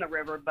on the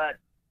river, but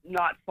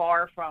not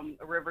far from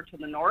the river to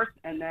the north,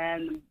 and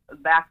then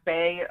Back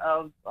Bay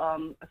of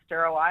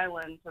Estero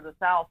Island to the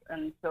south.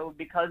 And so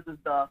because of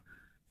the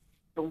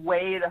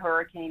way the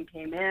hurricane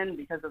came in,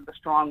 because of the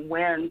strong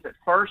winds, at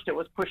first it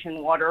was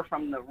pushing water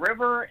from the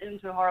river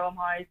into Harlem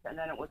Heights, and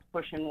then it was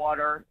pushing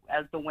water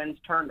as the winds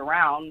turned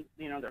around.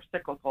 They're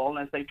cyclical, and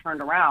as they turned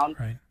around,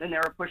 then they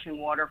were pushing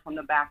water from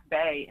the Back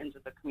Bay into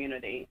the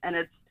community. And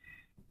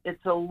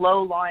it's a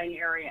low-lying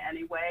area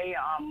anyway.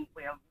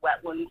 We have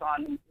wetlands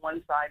on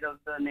one side of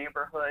the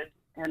neighborhood,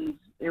 and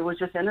it was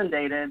just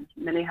inundated.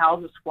 Many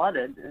houses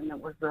flooded, and it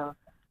was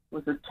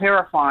a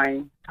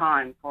terrifying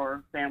time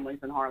for families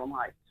in Harlem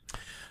Heights.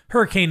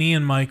 Hurricane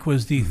Ian, Mike,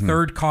 was the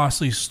third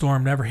costliest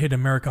storm to ever hit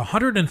America.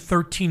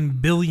 $113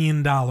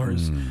 billion.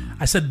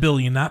 I said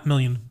billion, not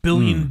million. $1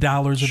 billion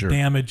of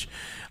damage,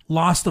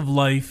 loss of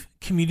life,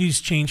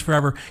 communities changed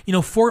forever.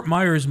 Fort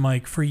Myers,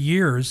 Mike, for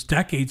years,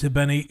 decades,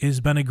 has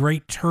been a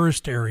great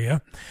tourist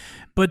area.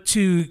 But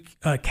to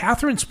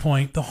Kathryn's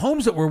point, the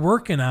homes that we're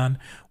working on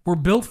were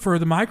built for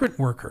the migrant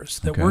workers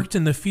that worked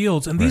in the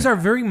fields. And these are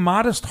very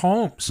modest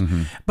homes.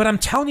 But I'm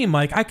telling you,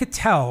 Mike, I could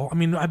tell. I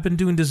mean, I've been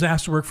doing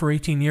disaster work for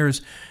 18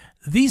 years.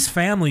 These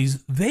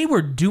families, they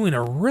were doing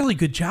a really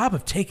good job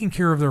of taking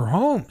care of their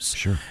homes.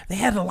 Sure. They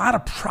had a lot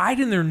of pride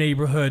in their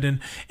neighborhood. And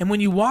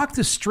when you walk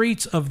the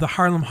streets of the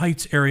Harlem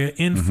Heights area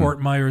in Fort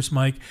Myers,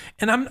 Mike,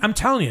 and I'm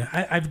telling you,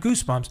 I have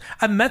goosebumps.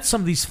 I've met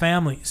some of these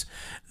families.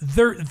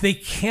 They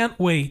can't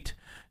wait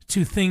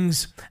to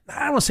things,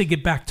 I don't want to say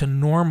get back to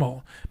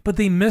normal, but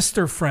they miss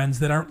their friends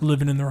that aren't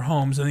living in their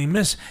homes, and they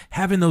miss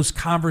having those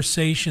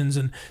conversations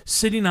and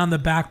sitting on the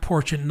back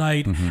porch at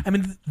night. I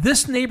mean,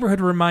 this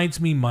neighborhood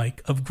reminds me,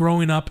 Mike, of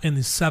growing up in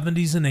the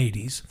 70s and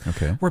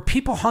 80s, where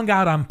people hung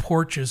out on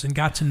porches and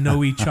got to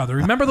know each other.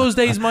 Remember those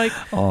days, Mike?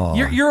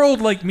 You're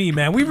old like me,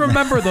 man. We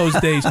remember those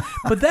days.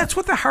 But that's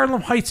what the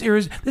Harlem Heights area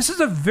is. This is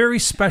a very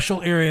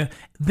special area.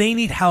 They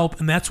need help,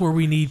 and that's where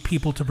we need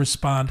people to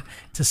respond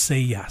to say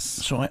yes.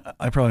 So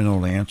I probably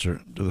know the answer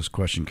to this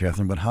question,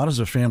 Kathryn, but how does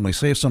a family,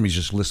 say if somebody's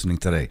just listening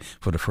today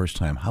for the first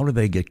time, how do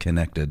they get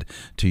connected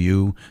to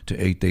you, to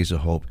 8 Days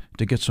of Hope,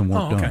 to get some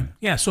work done?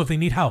 Yeah, so if they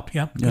need help,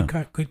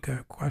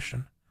 good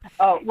question.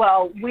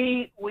 Well,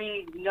 we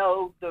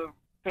know the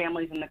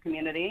families in the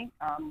community.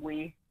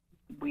 We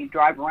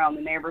drive around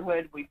the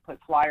neighborhood. We put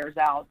flyers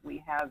out.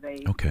 We have a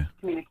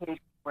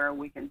communication where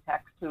we can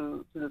text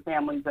to the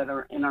families that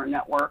are in our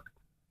network.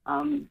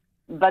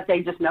 But they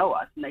just know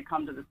us, and they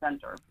come to the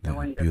center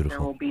knowing that there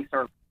will be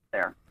service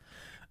there.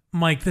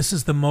 Mike, this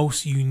is the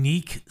most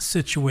unique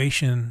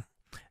situation,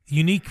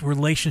 unique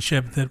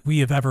relationship that we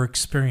have ever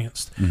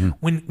experienced.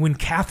 When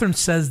Kathryn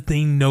says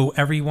they know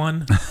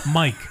everyone,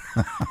 Mike,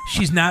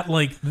 she's not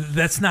like,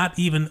 that's not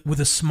even with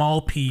a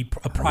small p,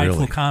 a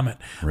prideful comment.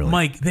 Really?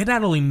 Mike, they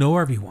not only know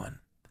everyone,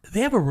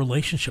 they have a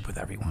relationship with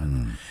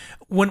everyone.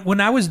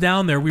 When I was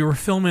down there, we were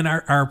filming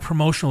our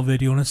promotional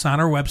video, and it's on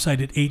our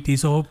website at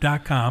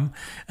 8daysofhope.com.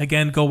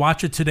 Again, go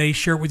watch it today.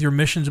 Share it with your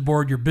missions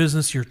board, your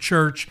business, your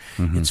church.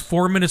 It's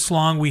 4 minutes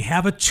long. We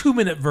have a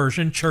 2-minute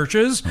version,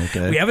 churches.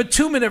 We have a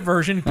 2-minute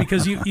version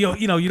because you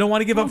don't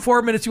want to give up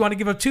 4 minutes. You want to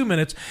give up 2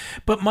 minutes.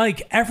 But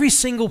Mike, every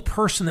single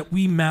person that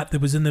we met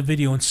that was in the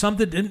video, and some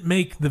that didn't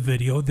make the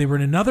video, they were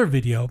in another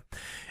video.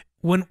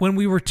 When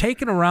we were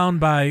taken around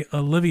by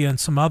Olivia and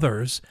some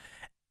others,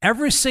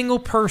 every single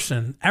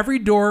person, every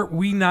door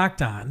we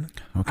knocked on,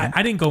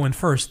 I didn't go in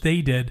first,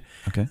 they did.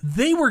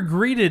 They were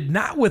greeted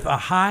not with a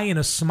hi and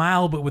a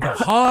smile, but with a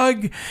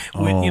hug,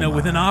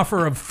 with an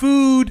offer of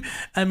food.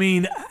 I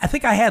mean, I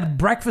think I had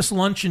breakfast,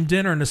 lunch, and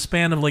dinner in a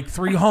span of like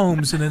 3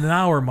 homes in an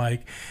hour,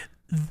 Mike.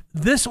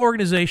 This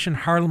organization,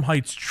 Harlem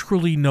Heights,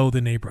 truly know the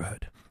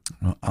neighborhood.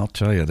 Well, I'll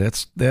tell you,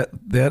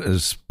 that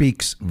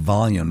speaks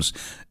volumes.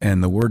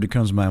 And the word that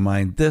comes to my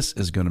mind, this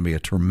is going to be a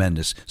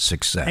tremendous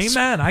success.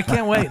 Amen. I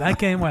can't wait.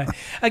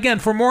 Again,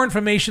 for more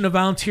information to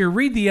volunteer,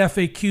 read the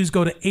FAQs,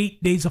 go to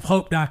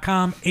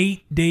 8daysofhope.com,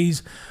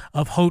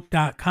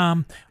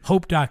 8daysofhope.com,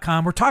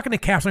 hope.com. We're talking to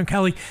Kathryn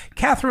Kelly.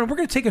 Kathryn, we're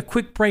going to take a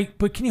quick break,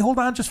 but can you hold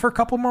on just for a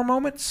couple more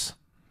moments?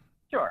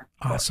 Sure.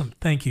 Awesome.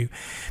 Thank you.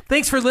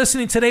 Thanks for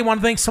listening today. I want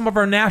to thank some of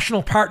our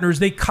national partners.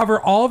 They cover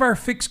all of our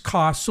fixed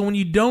costs. So when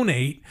you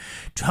donate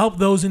to help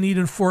those in need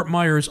in Fort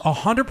Myers,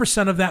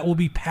 100% of that will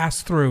be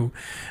passed through.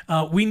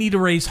 We need to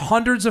raise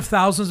hundreds of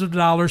thousands of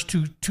dollars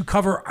to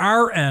cover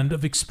our end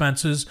of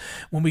expenses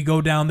when we go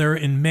down there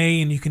in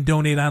May, and you can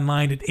donate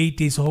online at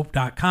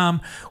 8daysofhope.com.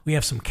 We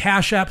have some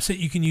cash apps that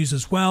you can use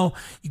as well.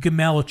 You can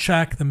mail a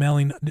check. The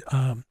mailing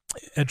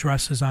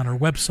address is on our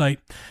website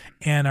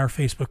and our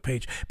Facebook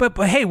page. But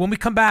hey, when we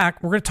come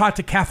back, we're going to talk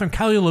to Kathryn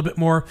Kelly a little bit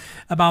more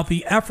about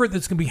the effort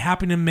that's going to be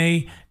happening in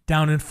May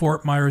down in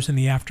Fort Myers in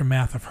the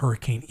aftermath of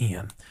Hurricane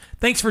Ian.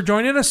 Thanks for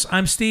joining us.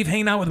 I'm Steve,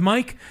 hanging out with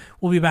Mike.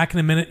 We'll be back in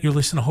a minute. You're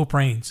listening to Hope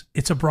Reigns.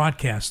 It's a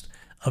broadcast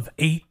of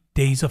 8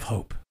 Days of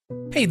Hope.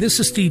 Hey, this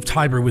is Steve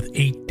Tiber with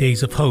 8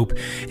 Days of Hope.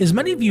 As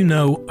many of you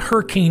know,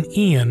 Hurricane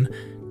Ian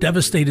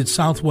devastated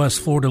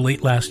southwest Florida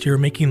late last year,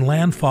 making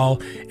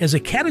landfall as a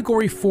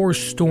Category 4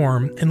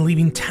 storm and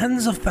leaving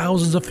tens of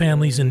thousands of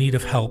families in need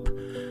of help.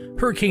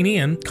 Hurricane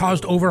Ian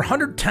caused over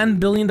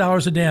 $110 billion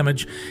of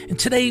damage, and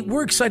today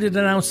we're excited to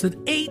announce that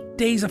 8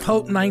 Days of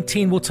Hope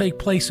 19 will take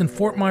place in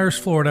Fort Myers,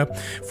 Florida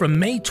from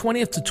May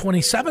 20th to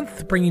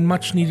 27th, bringing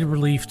much-needed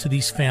relief to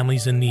these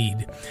families in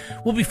need.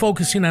 We'll be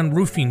focusing on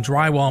roofing,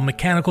 drywall,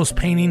 mechanicals,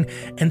 painting,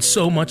 and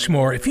so much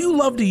more. If you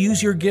love to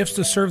use your gifts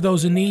to serve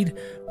those in need,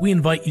 we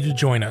invite you to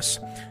join us.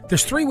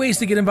 There's 3 ways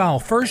to get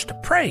involved. First,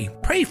 pray.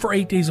 Pray for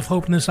 8 Days of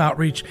Hope in this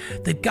outreach,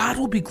 that God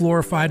will be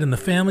glorified and the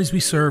families we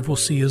serve will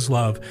see His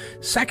love.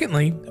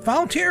 Secondly,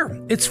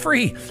 volunteer. It's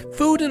free.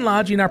 Food and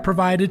lodging are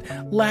provided.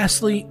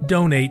 Lastly,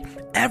 donate.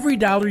 Every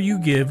dollar you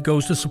give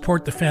goes to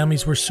support the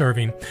families we're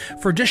serving.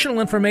 For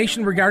additional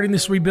information regarding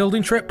this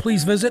rebuilding trip,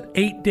 please visit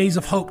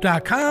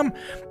 8daysofhope.com.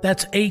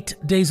 That's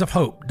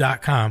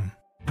 8daysofhope.com.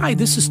 Hi,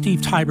 this is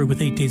Steve Tiber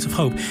with 8 Days of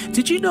Hope.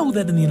 Did you know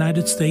that in the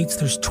United States,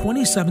 there's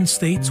 27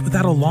 states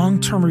without a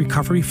long-term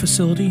recovery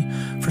facility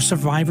for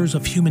survivors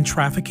of human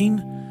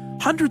trafficking?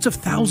 Hundreds of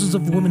thousands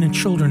of women and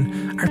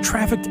children are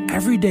trafficked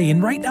every day,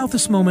 and right now,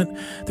 this moment,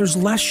 there's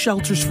less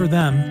shelters for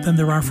them than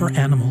there are for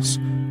animals.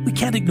 We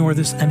can't ignore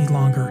this any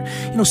longer.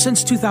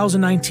 Since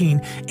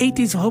 2019, 8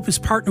 Days of Hope has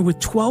partnered with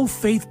 12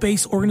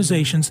 faith-based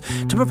organizations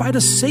to provide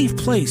a safe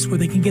place where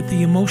they can get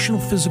the emotional,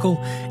 physical,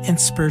 and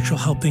spiritual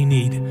help they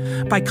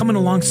need. By coming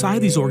alongside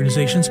these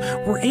organizations,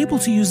 we're able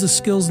to use the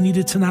skills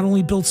needed to not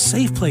only build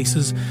safe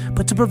places,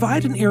 but to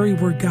provide an area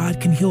where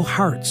God can heal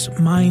hearts,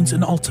 minds,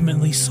 and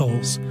ultimately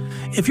souls.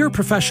 If you're a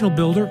professional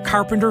builder,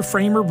 carpenter,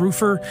 framer,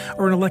 roofer,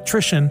 or an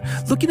electrician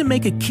looking to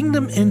make a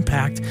kingdom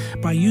impact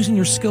by using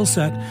your skill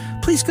set,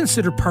 please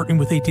consider partnering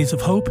with 8 Days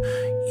of Hope.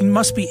 You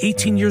must be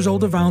 18 years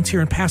old to volunteer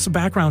and pass a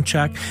background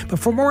check. But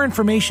for more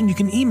information, you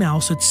can email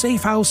us at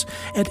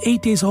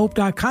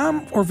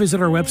safehouse@8daysofhope.com or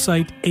visit our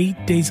website,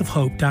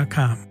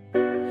 8daysofhope.com.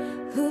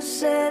 Who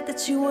said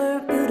that you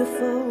weren't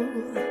beautiful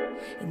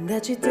and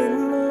that you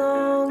didn't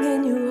belong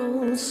in your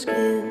own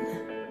skin?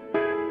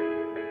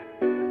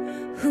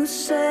 Who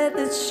said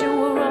that you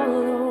were all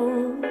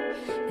alone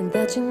and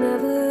that you're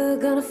never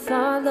gonna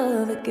find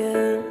love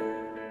again?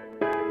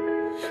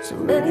 So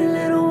many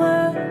little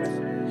words,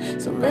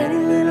 so many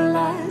little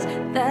lies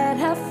that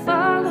have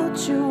followed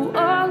you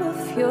all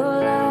of your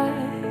life.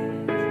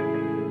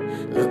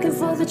 Looking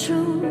for the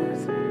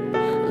truth,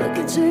 look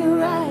into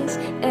your eyes,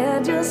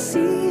 and you'll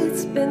see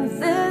it's been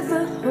there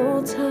the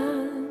whole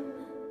time.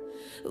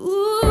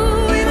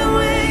 Ooh, even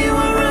when you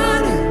were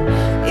running,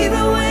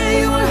 even when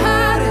you were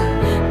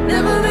hiding,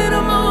 never been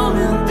a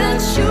moment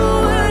that you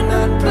were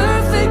not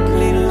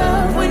perfectly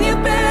loved. When you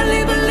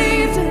barely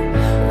believed it,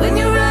 when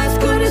your eyes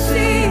couldn't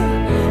see it,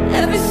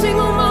 every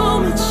single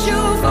moment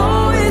you've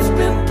always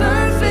been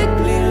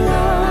perfectly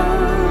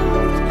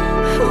loved.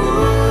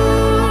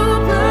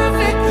 Ooh,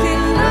 perfectly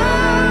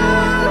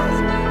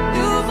loved.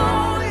 You've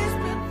always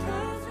been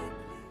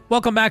perfect.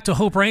 Welcome back to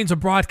Hope Reigns, a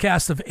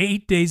broadcast of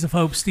 8 Days of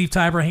Hope. Steve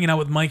Tiber hanging out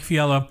with Mike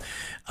Fiala.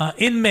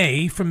 In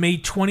May, from May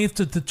 20th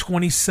to the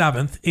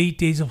 27th, 8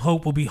 Days of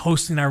Hope will be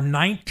hosting our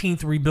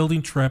 19th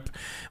rebuilding trip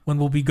when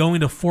we'll be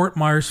going to Fort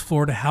Myers,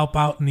 Florida to help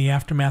out in the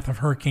aftermath of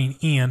Hurricane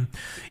Ian.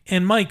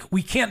 And Mike,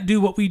 we can't do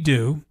what we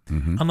do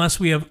unless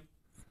we have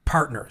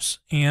partners.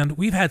 And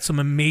we've had some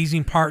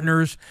amazing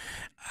partners.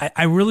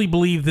 I really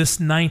believe this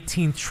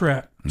 19th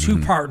trip,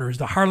 2 partners,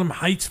 the Harlem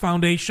Heights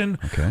Foundation,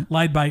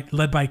 led by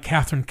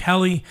Kathryn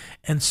Kelly,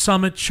 and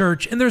Summit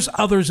Church, and there's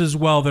others as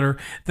well that are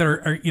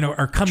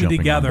coming Jumping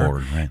together. on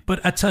board, right.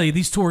 But I tell you,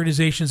 these 2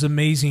 organizations are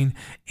amazing,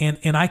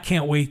 and I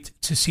can't wait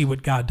to see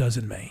what God does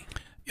in May.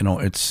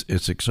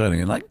 It's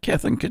exciting. And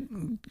Kathryn,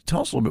 could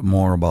tell us a little bit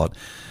more about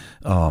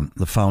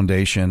the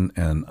foundation,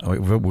 and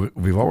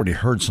we've already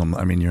heard some.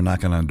 I mean, you're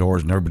knocking on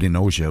doors and everybody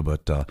knows you,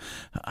 but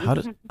how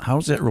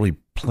does that really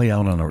play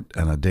out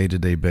on a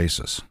day-to-day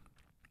basis?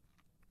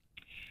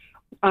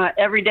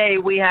 Every day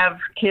we have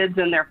kids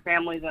and their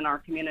families in our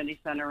community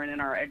center and in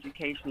our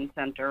education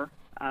center.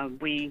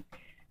 We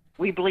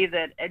believe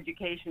that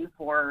education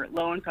for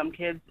low-income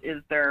kids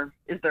is their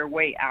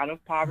way out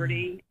of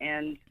poverty,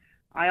 and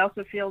I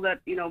also feel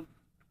that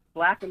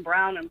Black and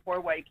brown and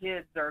poor white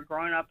kids are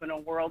growing up in a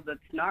world that's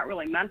not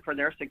really meant for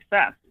their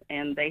success,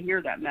 and they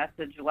hear that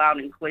message loud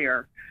and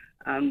clear.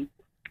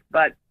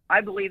 But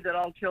I believe that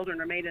all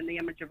children are made in the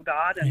image of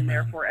God, and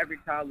therefore every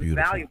child is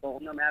valuable,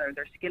 no matter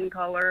their skin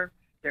color,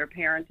 their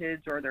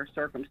parentage, or their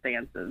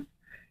circumstances.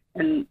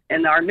 And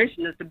our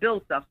mission is to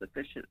build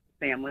self-sufficient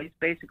families,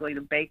 basically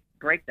to break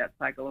that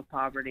cycle of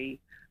poverty.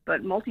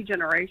 But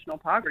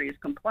multi-generational poverty is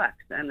complex,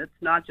 and it's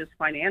not just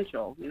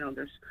financial.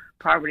 There's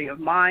poverty of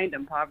mind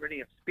and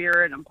poverty of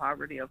spirit and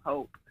poverty of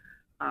hope.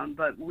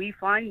 But we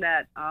find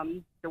that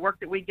the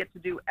work that we get to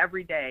do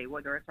every day,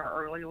 whether it's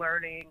our early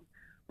learning,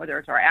 whether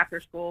it's our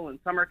after school and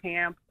summer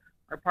camp,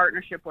 our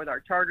partnership with our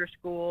charter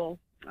school,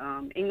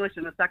 English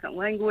as a second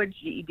language,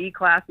 GED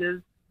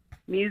classes,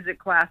 music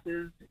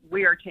classes,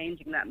 we are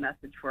changing that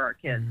message for our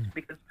kids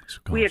because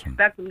we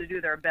expect them to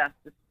do their best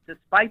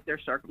despite their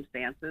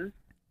circumstances.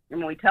 And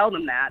when we tell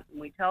them that,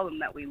 and we tell them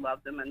that we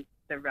love them and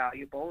they're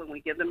valuable, and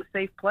we give them a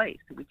safe place,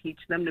 we teach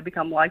them to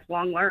become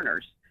lifelong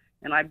learners.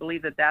 And I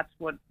believe that that's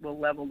what will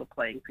level the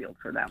playing field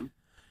for them.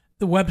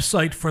 The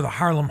website for the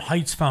Harlem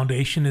Heights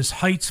Foundation is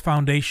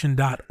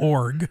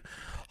heightsfoundation.org.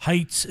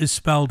 Heights is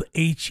spelled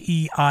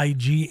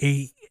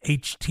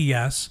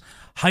Heights,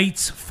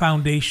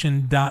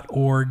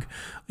 heightsfoundation.org.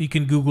 You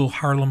can Google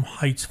Harlem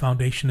Heights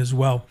Foundation as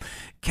well.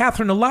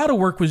 Kathryn, a lot of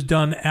work was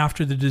done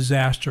after the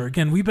disaster.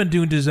 Again, we've been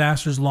doing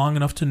disasters long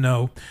enough to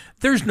know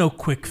there's no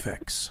quick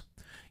fix.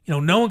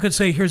 No one could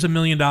say, here's $1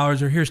 million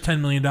or here's $10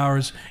 million,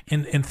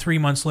 and 3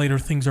 months later,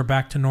 things are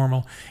back to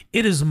normal.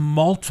 It is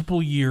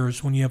multiple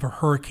years when you have a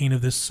hurricane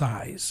of this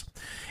size.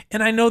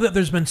 And I know that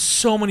there's been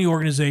so many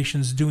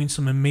organizations doing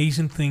some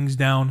amazing things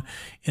down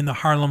in the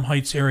Harlem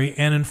Heights area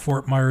and in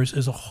Fort Myers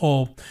as a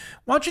whole.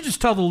 Why don't you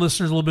just tell the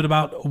listeners a little bit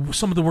about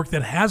some of the work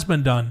that has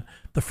been done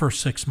the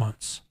first 6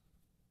 months?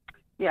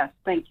 Yes,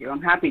 thank you.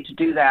 I'm happy to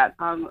do that.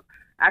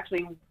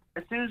 Actually,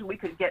 as soon as we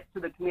could get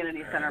to the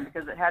community center,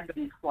 because it had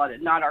been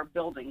flooded, not our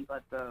building,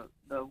 but the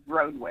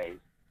roadways.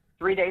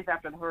 3 days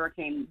after the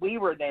hurricane, we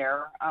were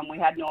there. We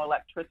had no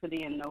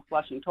electricity and no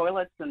flushing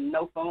toilets and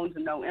no phones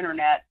and no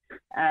internet.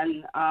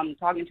 And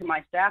talking to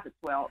my staff, it's,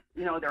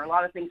 there are a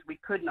lot of things we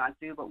could not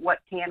do, but what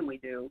can we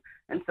do?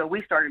 And so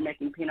we started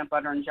making peanut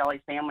butter and jelly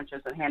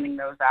sandwiches and handing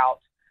those out.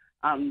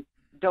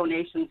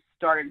 Donations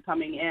started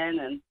coming in,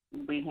 and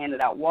we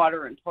handed out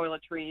water and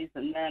toiletries.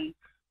 And then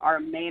our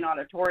main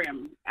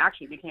auditorium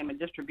actually became a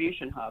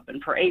distribution hub.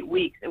 And for 8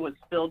 weeks, it was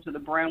filled to the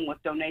brim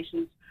with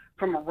donations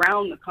from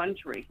around the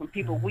country, from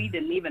people we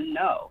didn't even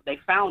know. They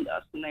found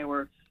us, and they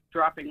were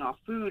dropping off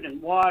food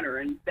and water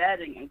and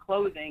bedding and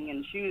clothing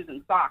and shoes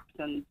and socks.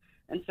 And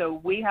so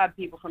we had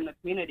people from the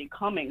community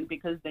coming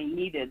because they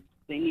needed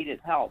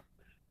help.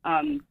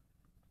 And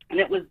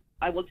it was,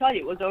 I will tell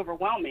you, it was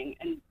overwhelming.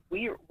 And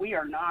we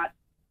are not,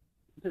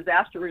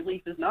 disaster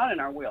relief is not in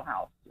our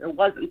wheelhouse. It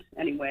wasn't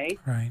anyway.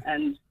 Right.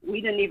 And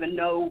we didn't even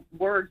know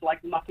words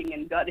like mucking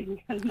and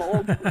gutting and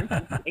mold.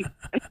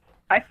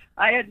 I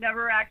had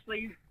never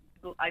actually,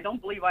 I don't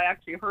believe I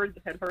actually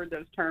had heard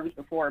those terms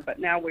before, but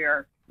now we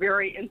are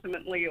very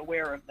intimately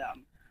aware of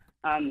them.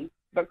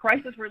 But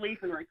crisis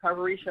relief and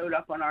recovery showed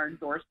up on our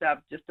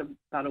doorstep just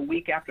about a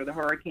week after the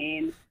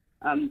hurricane.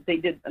 They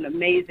did an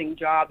amazing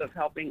job of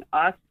helping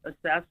us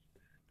assess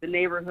the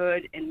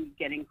neighborhood and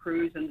getting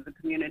crews into the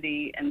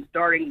community and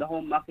starting the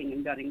whole mucking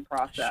and gutting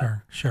process.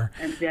 Sure.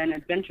 And then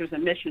Adventures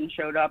in Mission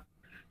showed up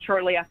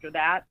shortly after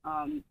that.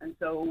 And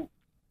so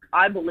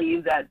I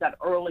believe that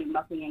early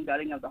mucking and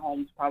gutting of the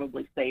homes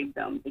probably saved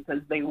them,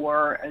 because they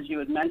were, as you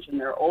had mentioned,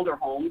 they're older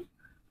homes,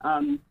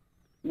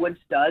 wood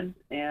studs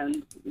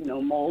and,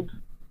 mold,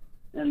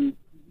 and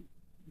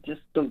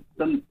just the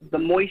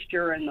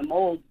moisture and the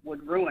mold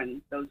would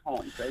ruin those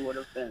homes. They would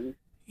have been.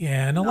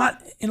 Yeah, and a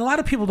lot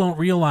of people don't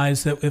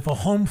realize that if a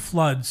home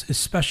floods,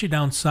 especially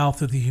down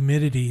south with the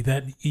humidity,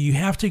 that you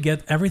have to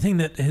get everything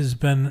that has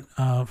been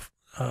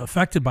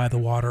affected by the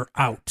water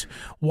out.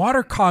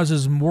 Water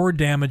causes more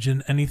damage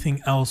than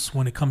anything else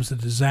when it comes to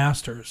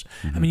disasters.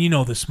 I mean, you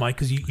know this, Mike,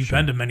 because you've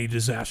been to many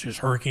disasters: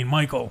 Hurricane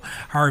Michael,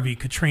 Harvey,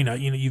 Katrina.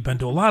 You've been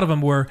to a lot of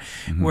them where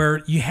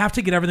you have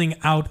to get everything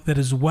out that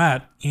is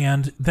wet,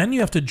 and then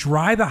you have to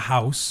dry the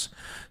house.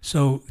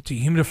 So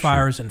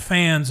dehumidifiers and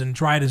fans, and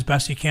dry it as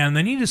best you can. And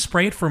then you need to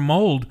spray it for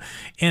mold.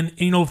 And,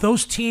 if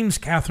those teams,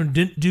 Kathryn,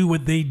 didn't do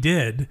what they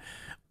did,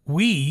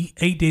 we,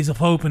 8 Days of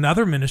Hope and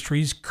other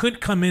ministries,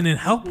 could come in and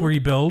help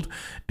rebuild,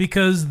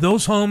 because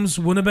those homes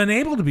wouldn't have been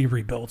able to be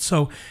rebuilt.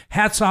 So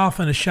hats off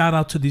and a shout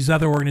out to these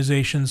other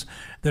organizations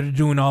that are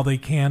doing all they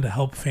can to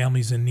help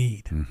families in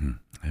need.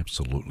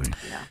 Absolutely.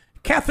 Yeah.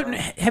 Kathryn,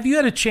 have you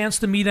had a chance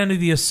to meet any of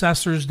the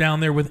assessors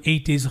down there with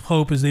 8 Days of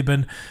Hope as they've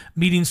been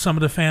meeting some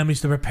of the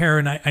families to prepare?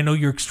 And I know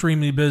you're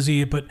extremely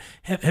busy, but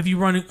have you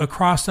run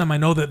across them? I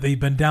know that they've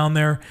been down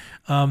there.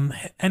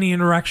 Any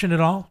interaction at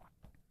all?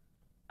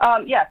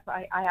 Yes,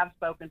 I have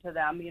spoken to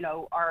them.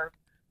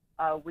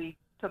 We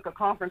took a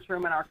conference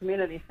room in our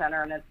community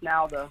center, and it's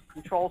now the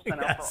control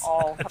center for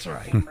all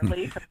hurricane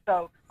relief.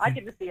 So I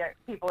get to see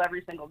people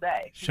every single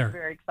day. Sure. It's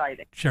very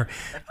exciting. Sure.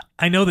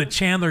 I know that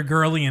Chandler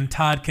Gurley and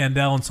Todd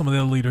Candell and some of the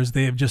other leaders,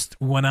 they have just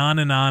went on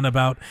and on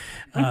about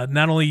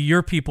not only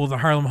your people, the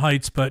Harlem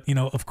Heights, but,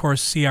 of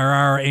course,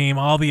 CRR, AIM,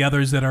 all the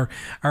others that are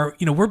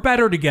we're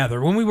better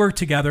together when we work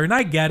together. And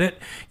I get it.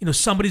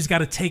 Somebody's got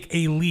to take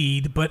a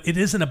lead, but it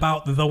isn't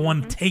about the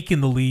one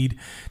taking the lead.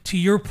 To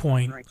your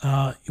point,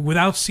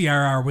 without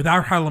CRR,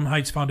 without Harlem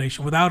Heights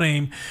Foundation, without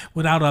AIM,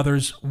 without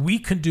others, we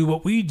can do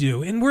what we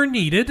do. And we're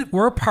needed.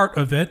 We're a part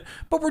of it,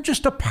 but we're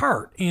just a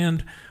part.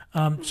 And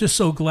just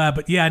so glad.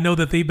 But yeah, I know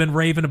that they've been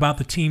raving about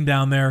the team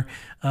down there,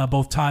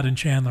 both Todd and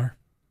Chandler.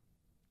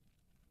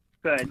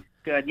 Good.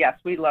 Yes,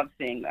 we love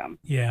seeing them.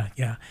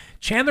 Yeah.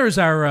 Chandler is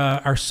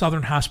our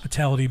Southern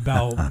hospitality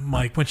belle,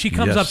 Mike. When she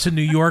comes up to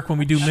New York when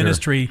we do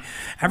ministry,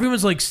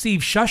 everyone's like,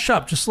 Steve, shush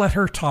up. Just let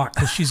her talk,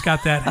 because she's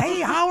got that,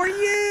 hey, how are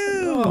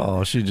you?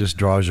 Oh, she just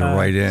draws you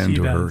right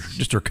into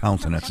her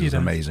countenance is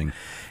amazing.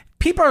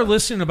 People are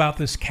listening about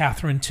this,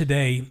 Kathryn,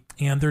 today,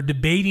 and they're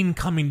debating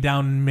coming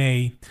down in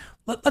May.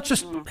 Let's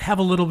just have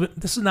a little bit.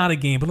 This is not a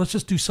game, but let's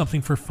just do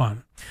something for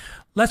fun.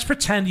 Let's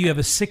pretend you have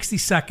a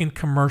 60-second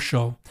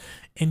commercial,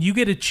 and you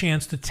get a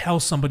chance to tell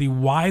somebody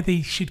why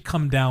they should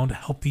come down to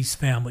help these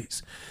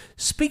families.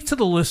 Speak to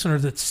the listener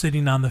that's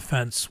sitting on the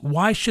fence.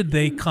 Why should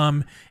they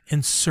come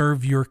and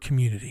serve your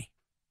community?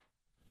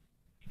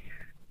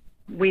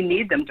 We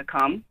need them to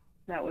come.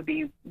 That would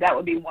be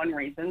one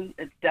reason.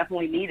 It's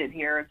definitely needed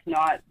here.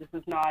 This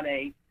is not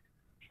a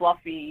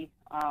fluffy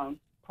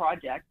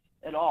project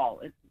at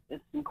all.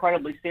 It's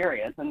incredibly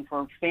serious, and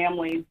for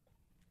families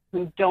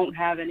who don't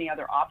have any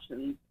other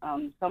options,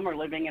 some are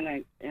living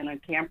in a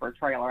camper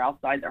trailer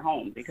outside their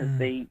home because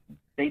they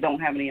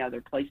don't have any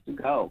other place to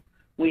go.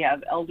 We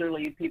have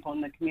elderly people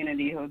in the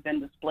community who have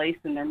been displaced,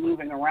 and they're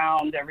moving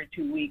around every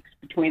 2 weeks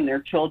between their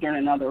children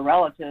and other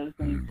relatives,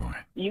 and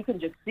you can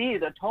just see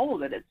the toll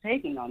that it's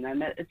taking on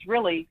them. It's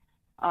really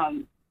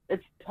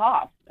it's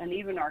tough, and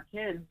even our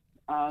kids,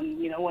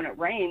 when it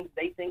rains,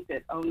 they think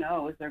that, oh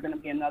no, is there going to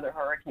be another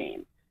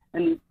hurricane?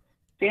 And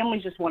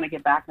families just want to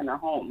get back in their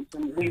homes.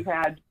 And we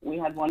had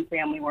one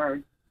family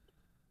where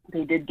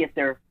they did get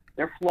their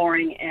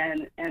flooring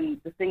in,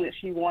 and the thing that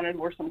she wanted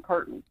were some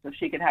curtains, so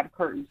she could have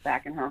curtains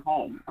back in her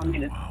home. I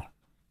mean,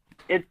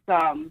 it's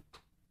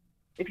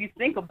if you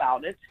think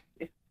about it,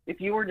 if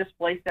you were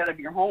displaced out of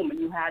your home and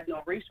you had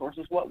no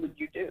resources, what would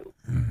you do?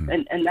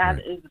 And that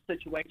is the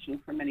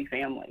situation for many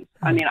families.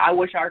 I mean, I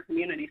wish our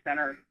community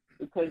center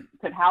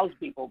could house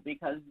people,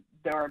 because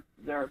there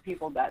are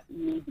people that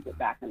need to get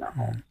back in their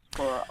homes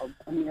for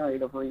a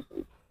myriad of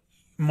reasons.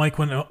 Mike,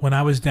 when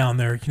I was down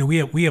there,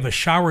 we have a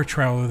shower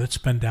trailer that's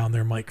been down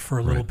there, Mike, for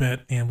a little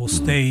bit, and we'll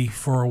stay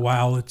for a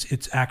while.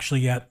 It's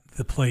actually at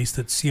the place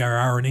that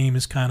CRR and AIM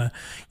is kind of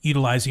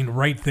utilizing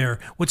right there.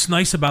 What's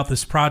nice about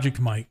this project,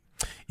 Mike,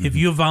 if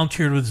you have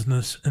volunteered with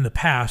us in the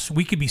past,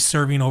 we could be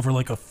serving over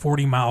like a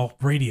 40-mile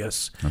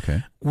radius.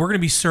 Okay, we're going to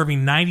be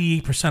serving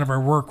 98% of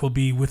our work will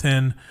be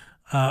within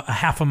a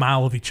half a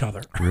mile of each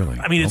other. Really?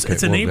 I mean,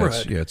 it's a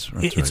neighborhood.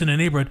 It's in a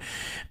neighborhood.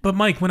 But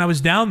Mike, when I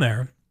was down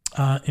there,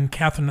 and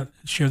Kathryn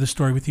shared the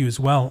story with you as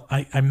well,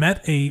 I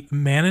met a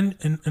man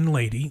and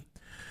lady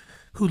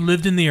who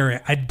lived in the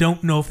area. I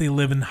don't know if they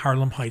live in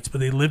Harlem Heights, but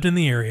they lived in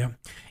the area,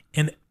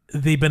 and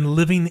they've been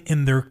living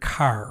in their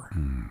car.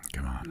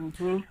 Come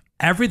on.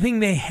 Everything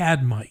they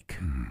had, Mike,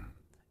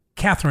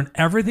 Kathryn,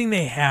 everything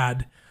they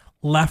had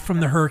left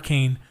from the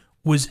hurricane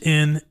was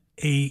in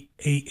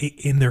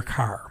in their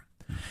car.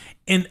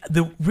 And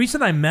the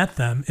reason I met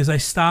them is I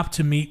stopped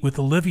to meet with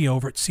Olivia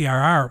over at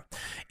CRR,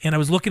 and I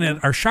was looking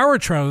at our shower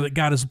trailer that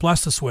God has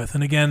blessed us with.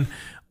 And again,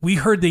 we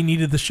heard they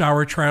needed the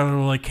shower trailer.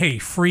 We're like, hey,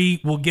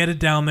 free, we'll get it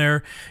down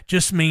there.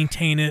 Just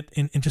maintain it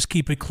and just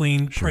keep it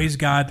clean. Sure. Praise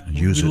God.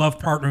 We love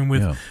partnering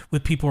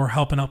with people who are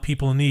helping out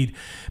people in need.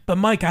 But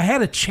Mike, I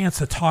had a chance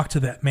to talk to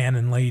that man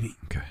and lady.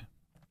 Okay.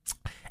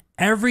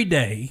 Every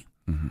day,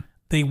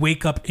 they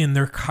wake up in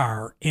their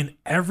car, and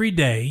every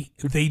day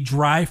they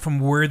drive from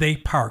where they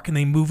park, and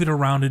they move it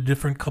around a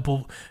different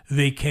couple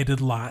vacated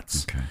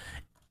lots. Okay.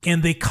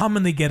 And they come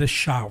and they get a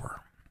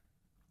shower.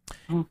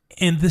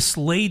 And this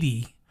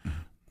lady,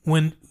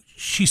 when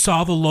she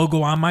saw the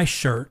logo on my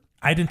shirt,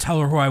 I didn't tell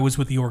her who I was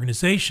with the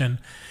organization.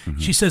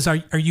 She says, "Are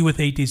you with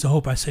 8 Days of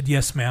Hope?" I said,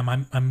 "Yes, ma'am.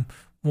 I'm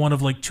one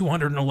of like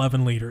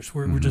 211 leaders.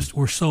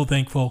 We're so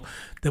thankful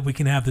that we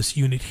can have this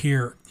unit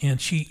here." And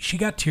she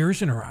got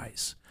tears in her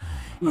eyes.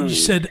 She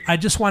said, "I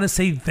just want to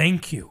say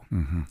thank you."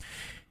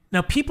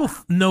 Now, people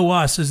know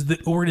us as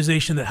the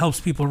organization that helps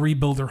people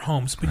rebuild their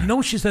homes. But you know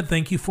what she said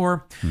thank you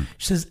for?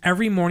 She says,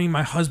 "Every morning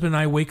my husband and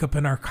I wake up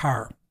in our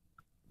car.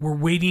 We're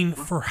waiting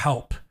for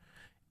help.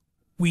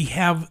 We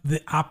have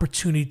the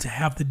opportunity to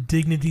have the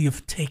dignity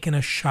of taking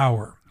a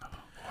shower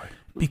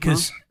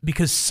because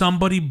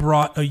somebody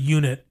brought a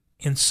unit,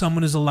 and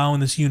someone is allowing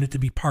this unit to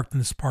be parked in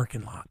this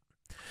parking lot."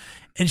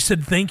 And she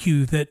said, "Thank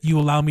you that you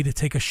allow me to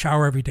take a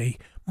shower every day."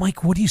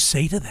 Mike, what do you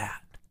say to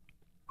that?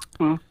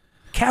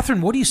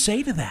 Kathryn, what do you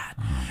say to that?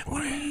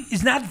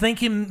 He's not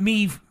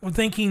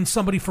thanking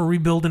somebody for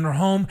rebuilding their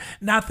home,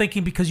 not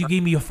thanking because you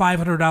gave me a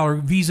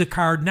 $500 Visa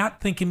card,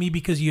 not thanking me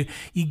because you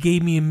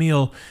gave me a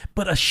meal,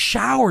 but a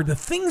shower, the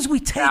things we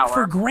take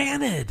for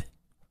granted.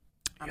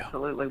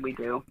 Absolutely, we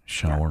do.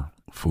 Shower,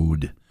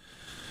 food,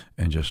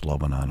 and just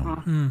loving on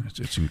them.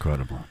 It's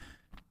incredible.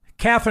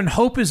 Kathryn,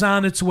 hope is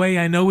on its way.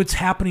 I know it's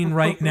happening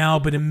right now,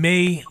 but in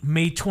May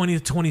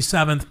 20th,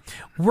 27th,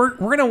 we're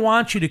going to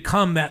want you to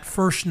come that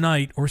first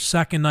night or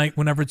second night,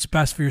 whenever it's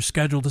best for your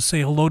schedule, to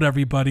say hello to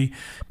everybody,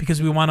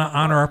 because we want to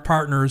honor our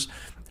partners.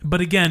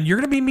 But again, you're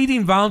going to be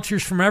meeting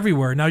volunteers from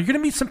everywhere. Now, you're going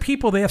to meet some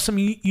people. They have some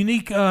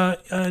unique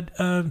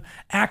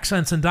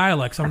accents and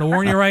dialects. I'm going to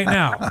warn you right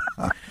now.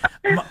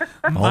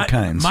 All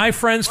kinds. My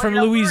friends from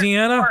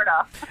Louisiana.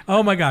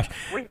 Oh, my gosh.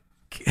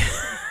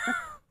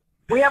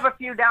 We have a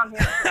few down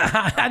here.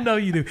 I know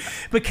you do.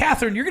 But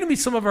Kathryn, you're going to meet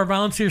some of our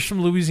volunteers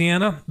from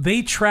Louisiana.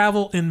 They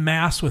travel in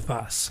mass with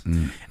us.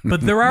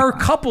 But there are a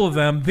couple of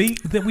them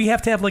that we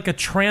have to have like a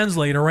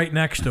translator right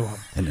next to them.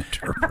 An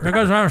interpreter.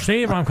 Because I'm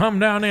Steve, I'm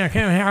coming down there. I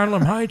can't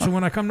Harlem Heights. And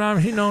when I come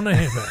down, she don't know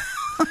anything.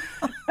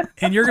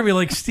 And you're going to be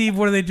like, Steve,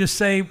 what do they just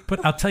say?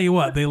 But I'll tell you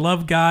what, they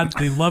love God.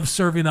 They love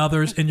serving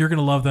others. And you're going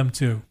to love them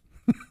too.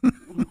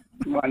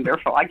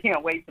 Wonderful. I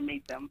can't wait to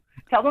meet them.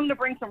 Tell them to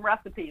bring some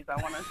recipes. I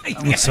want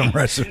to. Some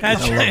recipes.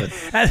 That's I love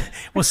it.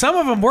 Well, some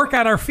of them work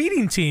on our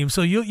feeding team,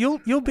 so you'll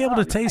be able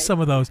to taste some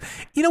of those.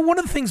 You know, one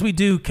of the things we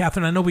do,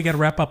 Kathryn, I know we got to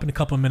wrap up in a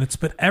couple of minutes,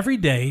 but every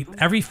day,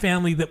 every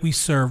family that we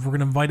serve, we're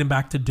going to invite them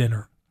back to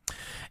dinner.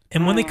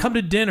 And when they come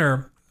to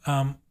dinner,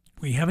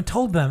 we haven't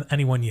told them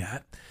anyone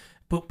yet,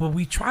 but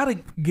we try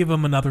to give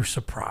them another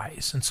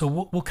surprise. And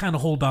so we'll kind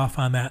of hold off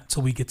on that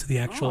until we get to the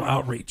actual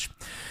outreach.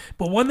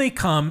 But when they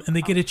come and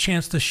they get a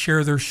chance to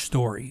share their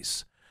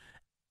stories,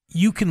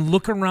 you can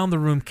look around the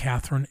room,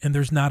 Kathryn, and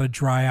there's not a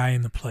dry eye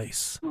in the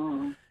place.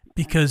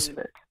 Because,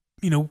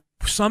 you know,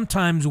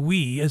 sometimes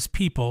we as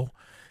people,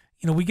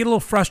 you know, we get a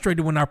little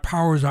frustrated when our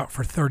power's out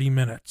for 30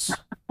 minutes,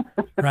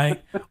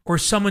 right? Or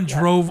someone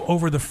drove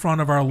over the front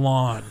of our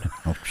lawn.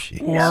 Oh, geez.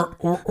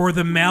 Or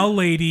the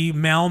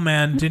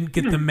mailman didn't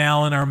get the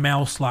mail in our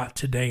mail slot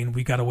today, and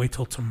we got to wait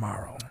till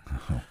tomorrow.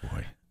 Oh,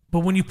 boy. But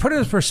when you put it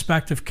in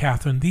perspective,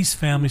 Kathryn, these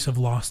families have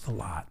lost a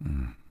lot.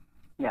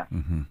 Yeah.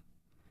 Mm-hmm.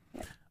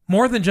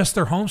 More than just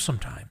their homes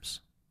sometimes.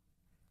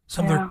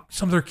 Some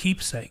of their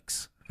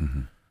keepsakes.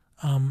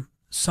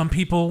 Some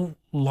people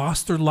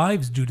lost their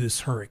lives due to this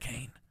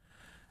hurricane.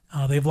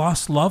 They've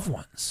lost loved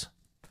ones.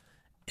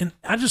 And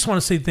I just want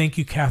to say thank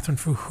you, Kathryn,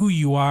 for who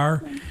you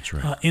are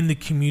in the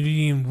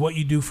community and what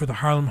you do for the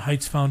Harlem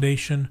Heights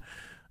Foundation.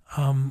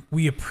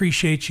 We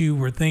appreciate you.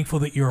 We're thankful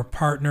that you're a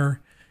partner.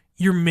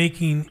 You're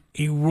making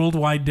a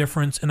worldwide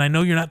difference, and I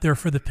know you're not there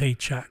for the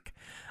paycheck.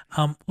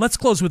 Let's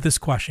close with this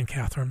question,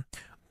 Kathryn.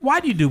 Why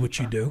do you do what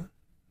you do?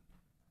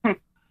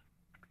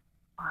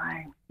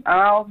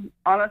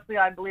 Honestly,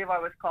 I believe I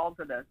was called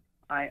to this.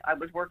 I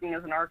was working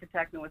as an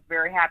architect and was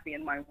very happy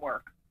in my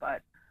work,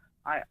 but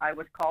I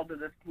was called to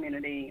this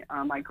community.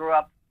 I grew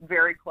up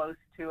very close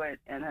to it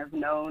and have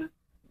known.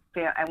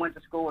 I went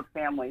to school with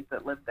families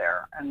that lived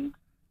there, and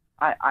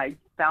I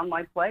found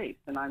my place,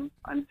 and I'm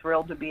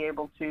thrilled to be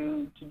able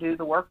to do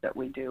the work that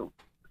we do.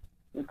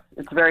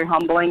 It's very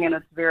humbling and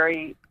it's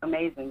very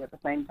amazing at the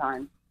same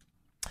time.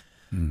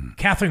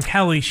 Kathryn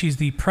Kelly, she's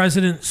the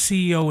president,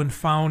 CEO, and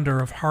founder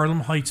of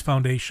Harlem Heights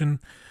Foundation,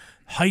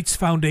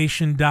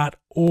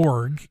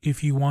 heightsfoundation.org,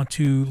 if you want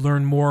to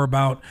learn more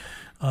about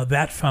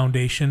that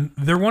foundation.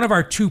 They're one of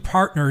our two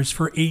partners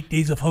for 8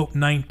 Days of Hope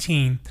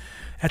 19.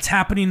 That's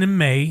happening in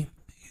May.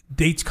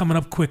 Dates coming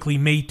up quickly,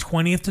 May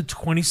 20th to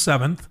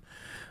 27th.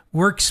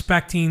 We're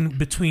expecting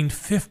between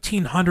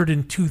 1,500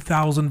 and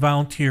 2,000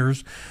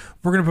 volunteers.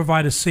 We're going to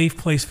provide a safe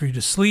place for you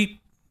to sleep.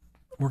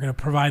 We're going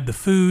to provide the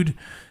food,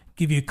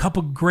 give you a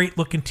couple great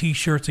looking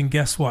T-shirts, and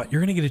guess what? You're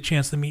going to get a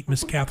chance to meet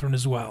Miss Kathryn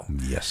as well.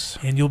 Yes.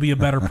 And you'll be a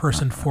better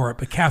person for it.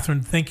 But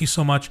Kathryn, thank you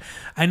so much.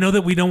 I know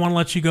that we don't want to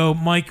let you go.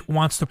 Mike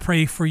wants to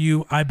pray for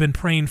you. I've been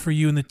praying for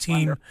you and the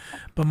team. Wonderful.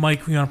 But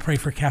Mike, we want to pray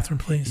for Kathryn,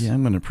 please. Yeah,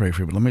 I'm going to pray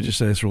for you. But let me just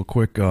say this real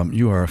quick.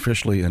 You are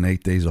officially an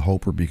 8 Days of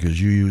Hoper because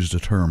you used the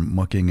term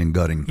mucking and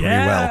gutting pretty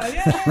well.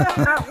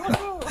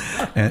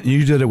 Yeah. And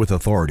you did it with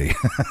authority.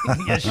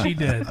 Yes, she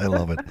did. I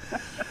love it.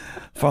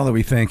 Father,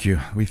 we thank you.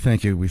 We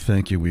thank you. We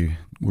thank you. We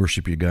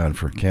worship you, God,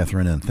 for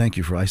Kathryn, and thank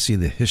you for, I see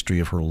the history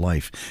of her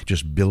life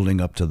just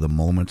building up to the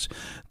moments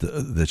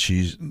that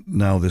she's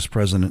now this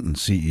president and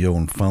CEO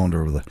and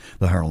founder of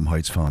the Harlem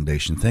Heights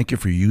Foundation. Thank you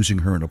for using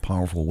her in a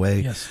powerful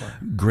way. Yes,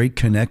 Lord. Great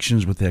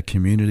connections with that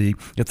community.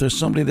 If there's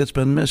somebody that's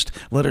been missed,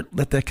 let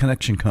that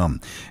connection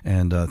come.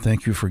 And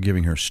thank you for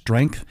giving her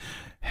strength,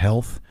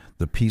 health,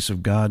 the peace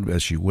of God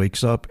as she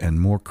wakes up,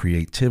 and more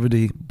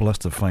creativity. Bless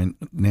the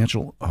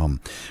financial,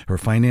 her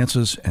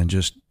finances, and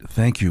just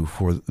thank you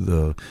for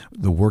the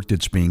work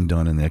that's being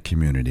done in that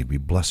community. We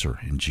bless her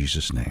in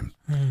Jesus' name.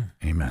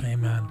 Amen.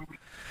 Amen.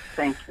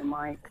 Thank you,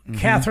 Mike.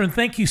 Kathryn,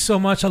 thank you so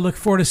much. I look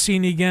forward to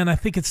seeing you again. I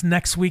think it's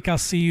next week. I'll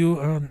see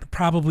you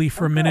probably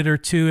for a minute or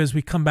two as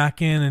we come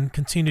back in and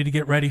continue to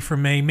get ready for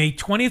May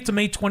 20th to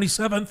May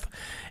 27th,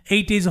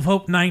 8 Days of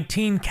Hope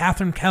 19.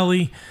 Kathryn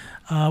Kelly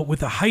with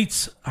the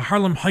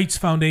Harlem Heights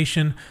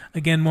Foundation.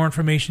 Again, more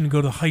information,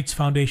 go to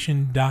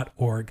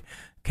heightsfoundation.org.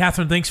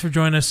 Kathryn, thanks for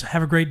joining us.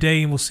 Have a great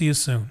day, and we'll see you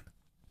soon.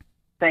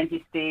 Thank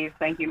you, Steve.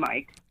 Thank you,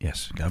 Mike.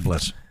 Yes, God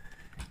bless.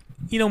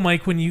 You know,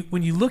 Mike, when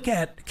you look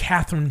at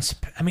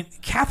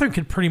Kathryn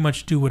can pretty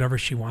much do whatever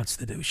she wants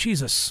to do.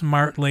 She's a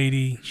smart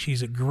lady.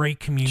 She's a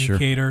great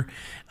communicator.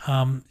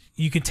 Sure.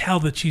 You can tell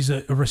that she's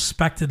a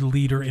respected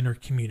leader in her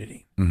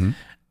community. Mm-hmm.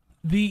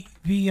 The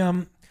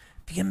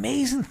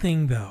amazing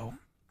thing,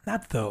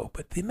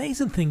 but the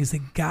amazing thing is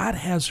that God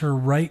has her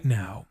right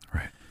now,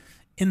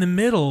 in the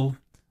middle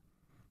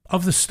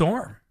of the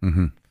storm.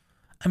 Mm-hmm.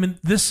 I mean,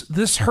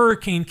 this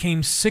hurricane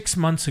came 6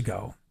 months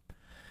ago.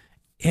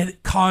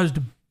 It caused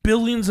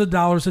billions of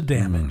dollars of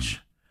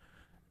damage.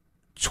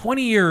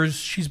 20 years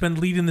she's been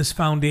leading this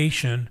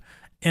foundation,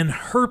 and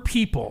her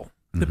people,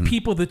 the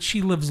people that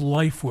she lives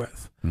life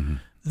with,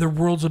 their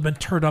worlds have been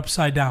turned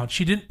upside down.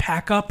 She didn't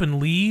pack up and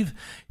leave.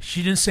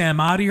 She didn't say, I'm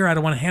out of here. I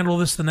don't want to handle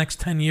this the next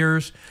 10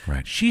 years.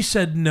 Right. She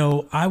said,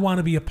 no, I want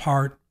to be a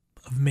part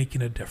of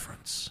making a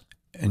difference.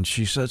 And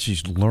she said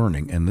she's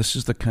learning, and this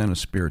is the kind of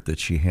spirit that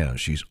she has.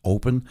 She's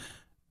open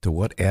to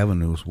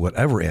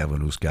whatever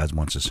avenues God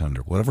wants to send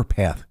her, whatever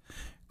path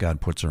God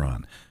puts her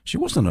on. She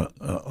wasn't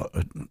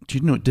she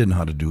didn't know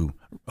how to do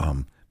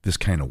this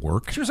kind of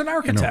work. She was an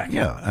architect.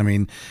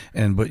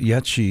 But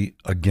yet she,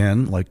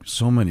 again, like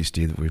so many,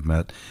 Steve, that we've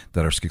met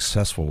that are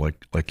successful,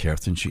 like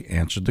Kathryn, she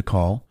answered the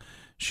call.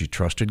 She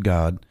trusted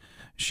God.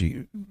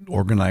 She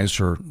organized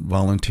her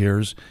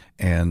volunteers,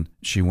 and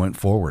she went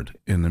forward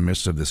in the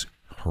midst of this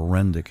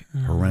horrific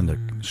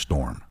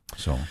storm.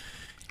 So.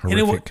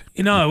 Horrific.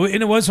 And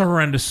it was a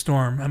horrendous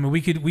storm. I mean,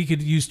 we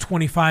could use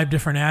 25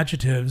 different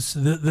adjectives.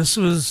 This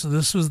was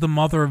the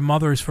mother of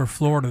mothers for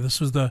Florida. This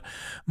was the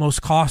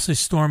most costly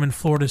storm in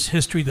Florida's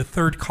history, the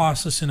third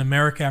costliest in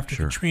America after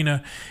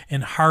Katrina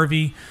and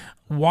Harvey.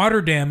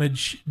 Water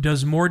damage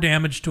does more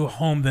damage to a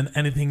home than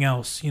anything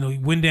else. You know,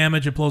 wind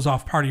damage, it blows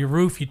off part of your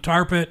roof, you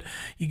tarp it,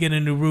 you get a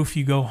new roof,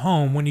 you go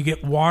home. When you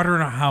get water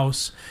in a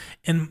house,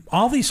 and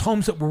all these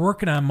homes that we're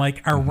working on,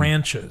 Mike, are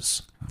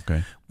ranches.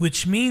 Okay.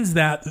 Which means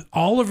that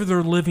all of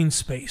their living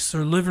space,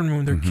 their living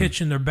room, their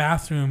kitchen, their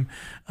bathroom,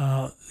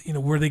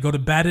 where they go to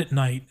bed at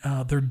night,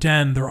 their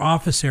den, their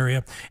office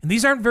area. And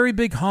these aren't very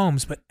big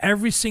homes, but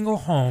every single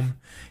home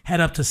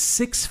had up to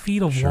 6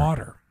 feet of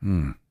water.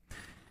 Mm.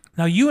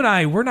 Now, you and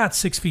I, we're not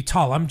 6 feet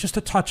tall. I'm just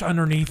a touch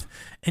underneath,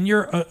 and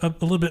you're a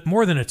little bit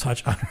more than a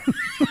touch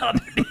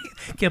underneath.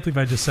 Can't believe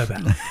I just said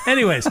that.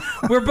 Anyways,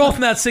 we're both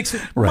not 6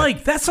 feet. Right.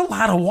 Mike, that's a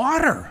lot of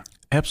water.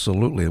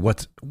 Absolutely.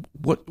 What's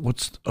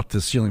up to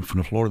the ceiling, from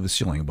the floor to the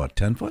ceiling? About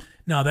 10 foot?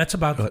 No, that's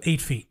about 8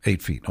 feet.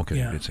 8 feet. Okay.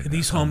 Yeah.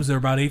 These homes are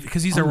about 8 feet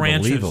because these are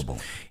ranches. Unbelievable.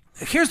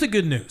 Here's the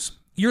good news.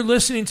 You're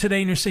listening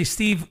today and you say,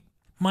 Steve,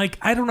 Mike,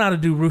 I don't know how to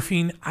do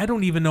roofing. I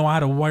don't even know how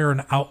to wire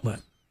an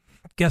outlet.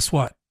 Guess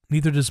what?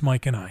 Neither does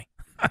Mike and I.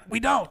 We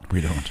don't.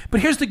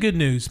 But here's the good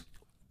news.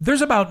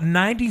 There's about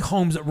 90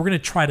 homes that we're going to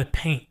try to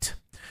paint.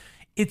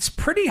 It's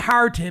pretty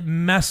hard to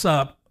mess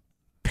up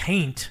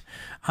paint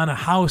on a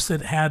house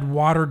that had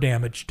water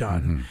damage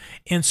done. Mm-hmm.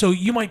 And so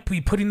you might be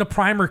putting the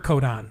primer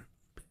coat on.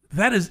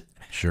 That is,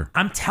 sure.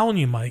 I'm telling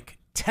you, Mike,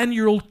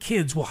 10-year-old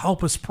kids will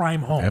help us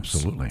prime homes.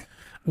 Absolutely.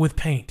 With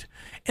paint.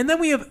 And then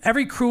we have,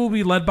 every crew will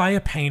be led by a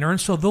painter,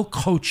 and so they'll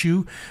coach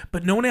you,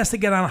 but no one has to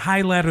get on a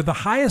high ladder. The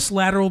highest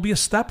ladder will be a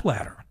step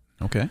ladder.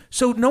 Okay.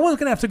 So no one's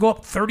going to have to go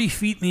up 30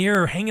 feet in the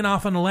air hanging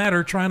off on a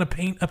ladder trying to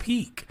paint a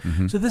peak.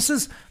 Mm-hmm. So this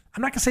is,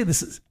 I'm not going to say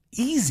this is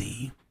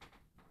easy.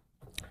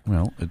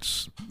 Well,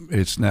 it's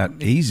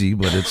not easy,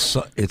 but it's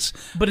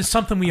but it's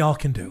something we all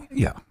can do.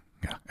 Yeah,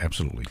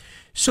 absolutely.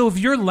 So if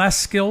you're less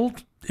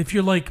skilled, if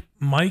you're like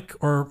Mike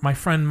or my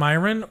friend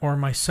Myron or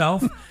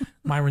myself,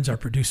 Myron's our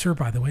producer,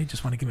 by the way,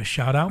 just want to give him a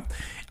shout out.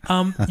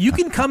 You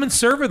can come and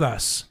serve with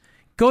us.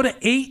 Go to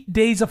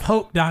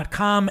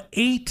 8daysofhope.com,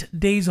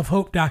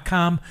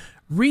 8daysofhope.com,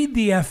 read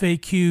the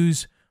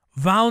FAQs,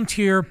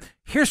 volunteer.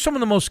 Here's some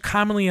of the most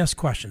commonly asked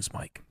questions,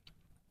 Mike.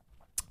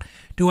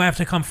 Do I have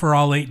to come for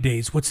all 8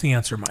 days? What's the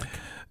answer, Mike?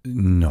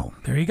 No.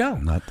 There you go.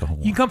 Not the whole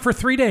You can come for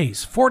 3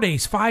 days, 4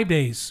 days, 5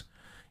 days.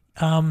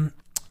 Can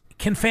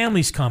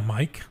families come,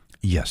 Mike?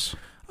 Yes.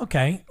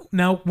 Okay.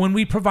 Now, when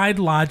we provide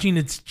lodging,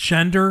 it's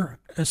gender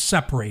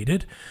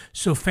separated.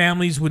 So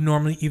families would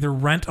normally either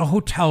rent a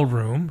hotel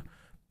room,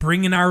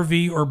 bring an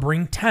RV, or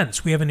bring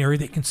tents. We have an area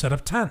that can set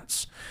up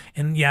tents.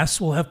 And yes,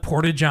 we'll have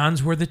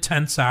porta-johns where the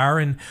tents are,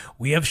 and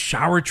we have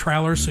shower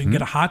trailers so you can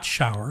get a hot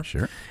shower.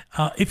 Sure.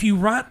 If you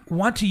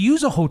want to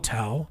use a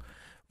hotel,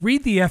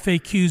 read the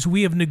FAQs.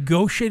 We have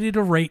negotiated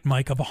a rate,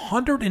 Mike, of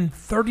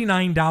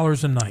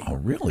 $139 a night. Oh,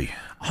 really?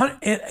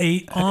 At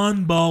an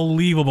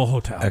unbelievable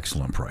hotel.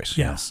 Excellent price.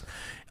 Yes.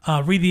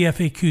 Read the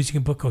FAQs. You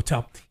can book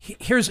hotel.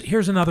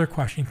 Here's another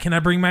question. Can I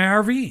bring my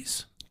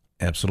RVs?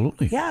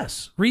 Absolutely.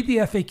 Yes. Read the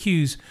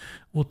FAQs.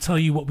 We'll tell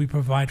you what we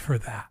provide for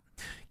that.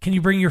 Can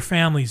you bring your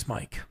families,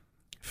 Mike?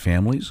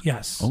 Families?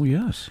 Yes. Oh,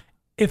 yes.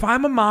 If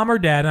I'm a mom or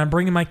dad and I'm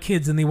bringing my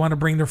kids and they want to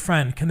bring their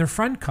friend, can their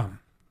friend come?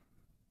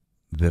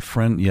 The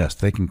friend, yes,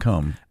 they can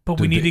come.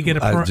 But we need to get a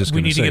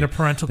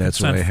parental consent.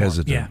 That's why I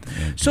hesitate. Yeah.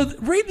 So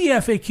read the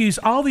FAQs.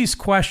 All these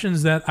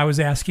questions that I was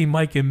asking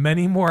Mike and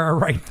many more are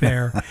right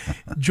there.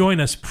 Join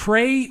us.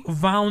 Pray,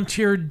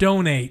 volunteer,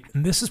 donate.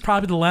 And this is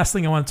probably the last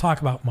thing I want to talk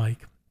about,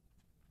 Mike.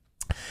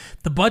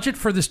 The budget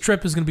for this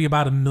trip is going to be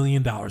about $1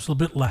 million, a little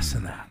bit less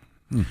than that.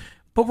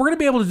 But we're going to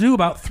be able to do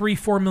about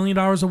 $3-4 million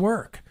of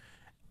work.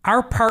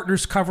 Our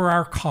partners cover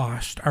our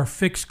cost, our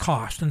fixed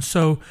cost. And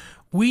so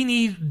we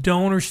need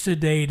donors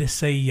today to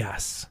say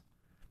yes.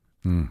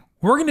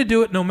 We're going to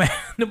do it no matter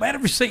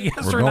if you say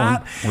yes or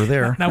not. We're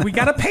there. Now, we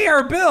got to pay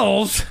our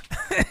bills.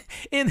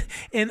 and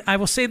I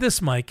will say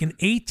this, Mike. In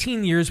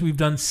 18 years, we've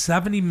done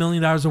 $70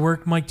 million of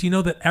work. Mike, do you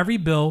know that every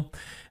bill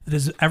that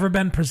has ever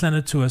been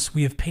presented to us,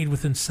 we have paid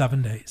within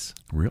 7 days?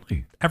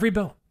 Really? Every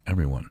bill.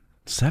 Everyone.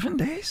 7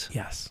 days?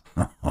 Yes.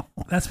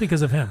 That's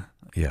because of him.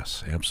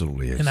 Yes,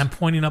 absolutely is. And I'm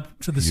pointing up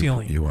to the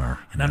ceiling. You are.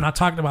 And I'm not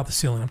talking about the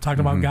ceiling. I'm talking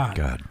about God.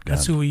 God.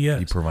 That's who he is.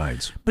 He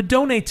provides. But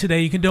donate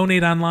today. You can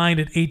donate online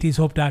at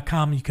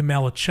 8dayshope.com. You can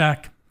mail a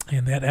check,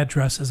 and that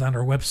address is on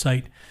our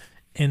website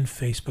and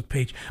Facebook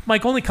page.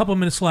 Mike, only a couple of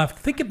minutes left.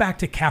 Thinking back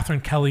to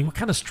Kathryn Kelly, what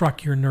kind of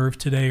struck your nerve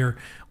today, or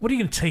what are you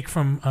going to take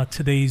from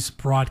today's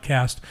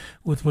broadcast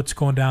with what's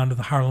going down to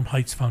the Harlem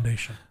Heights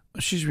Foundation?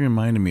 She's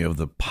reminding me of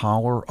the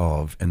power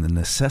of and the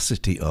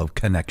necessity of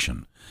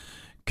connection.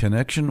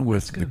 Connection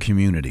with the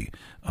community.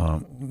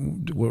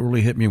 What really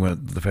hit me was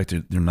the fact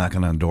that they're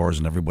knocking on doors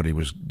and everybody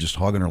was just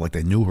hugging her like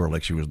they knew her,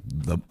 like she was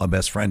a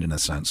best friend in a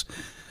sense.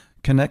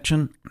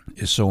 Connection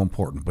is so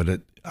important, but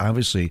it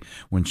obviously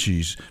when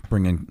she's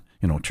bringing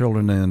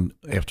children in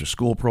after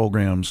school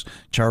programs,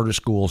 charter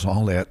schools,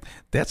 all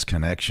that's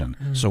connection.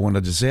 So when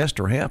a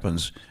disaster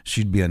happens,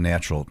 she'd be a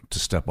natural to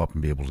step up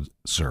and be able to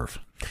serve.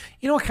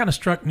 You know what kind of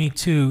struck me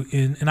too,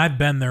 and I've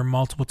been there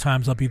multiple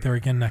times. I'll be there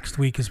again next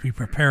week as we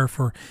prepare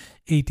for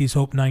 8 Days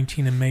Hope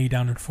 19 in May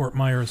down in Fort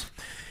Myers.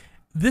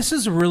 This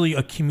is really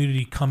a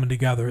community coming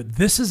together.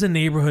 This is a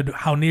neighborhood,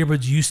 how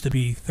neighborhoods used to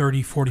be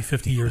 30, 40,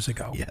 50 years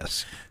ago.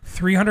 Yes.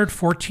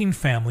 314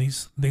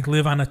 families. They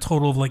live on a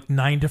total of like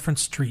 9 different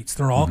streets.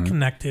 They're all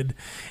connected.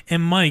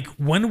 And Mike,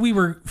 when we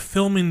were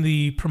filming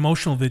the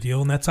promotional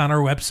video, and that's on our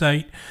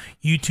website,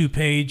 YouTube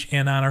page,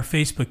 and on our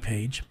Facebook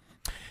page,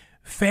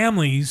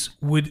 families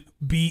would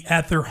be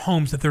at their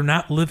homes that they're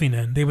not living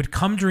in. They would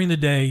come during the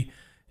day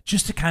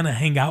just to kind of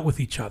hang out with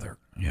each other.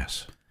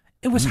 Yes.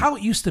 It was how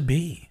it used to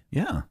be.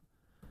 Yeah.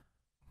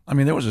 I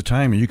mean, there was a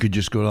time you could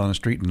just go down the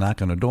street and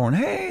knock on the door and,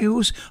 hey,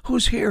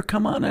 who's here?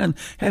 Come on in,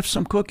 have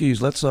some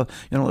cookies. Let's talk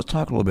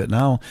a little bit.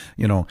 Now,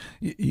 you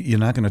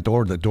knock on the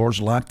door, the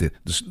door's locked,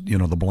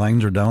 the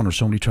blinds are down, or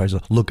somebody tries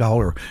to look out,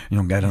 or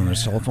get on their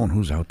cell phone.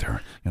 Who's out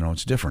there?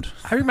 It's different.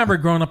 I remember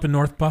growing up in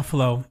North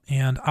Buffalo,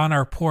 and on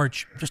our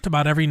porch, just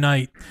about every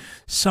night,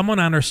 someone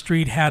on our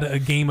street had a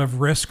game of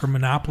Risk or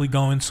Monopoly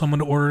going.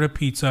 Someone ordered a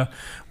pizza.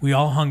 We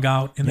all hung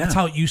out, and that's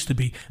how it used to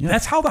be. Yeah.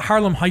 That's how the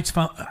Harlem Heights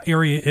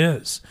area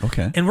is.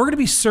 Okay. And we're going to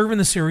be serving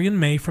this area in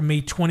May from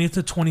May 20th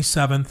to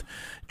 27th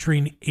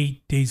during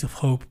 8 Days of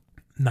Hope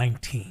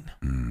 19.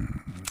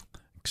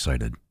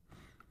 Excited.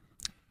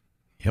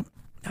 Yep.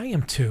 I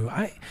am too.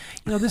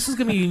 This is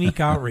going to be a unique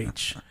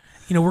outreach.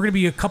 We're going to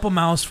be a couple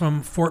miles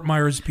from Fort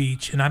Myers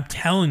Beach, and I'm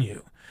telling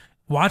you,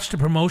 watch the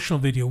promotional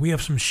video. We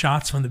have some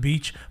shots from the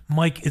beach.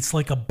 Mike, it's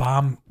like a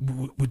bomb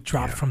would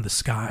drop from the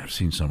sky. I've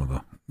seen some of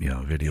the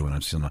video, and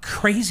I've seen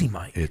crazy,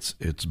 Mike. It's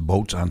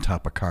boats on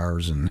top of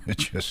cars, and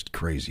it's just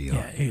crazy.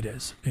 Yeah, it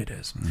is. It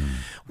is.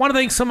 Want to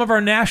thank some of our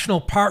national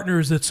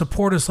partners that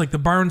support us, like the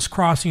Barnes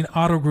Crossing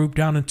Auto Group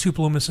down in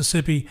Tupelo,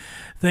 Mississippi.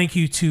 Thank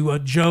you to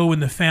Joe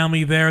and the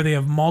family there. They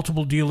have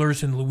multiple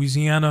dealers in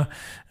Louisiana,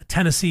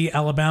 Tennessee,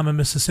 Alabama,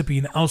 Mississippi,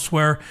 and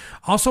elsewhere.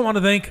 Also want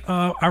to thank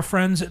our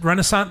friends at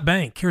Renaissance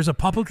Bank. Here's a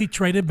publicly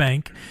traded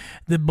bank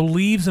that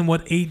believes in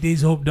what 8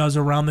 Days Hope does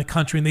around the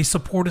country, and they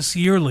support us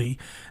yearly.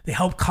 They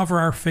help cover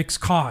our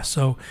fixed costs.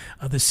 So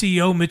the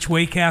CEO, Mitch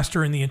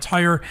Waycaster, and the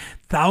entire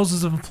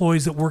thousands of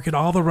employees that work at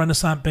all the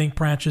Renaissance Bank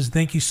branches,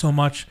 thank you so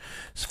much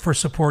for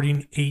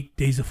supporting 8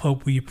 Days of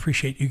Hope. We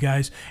appreciate you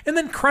guys. And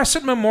then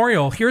Crescent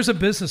Memorial. Here's a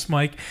business,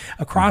 Mike,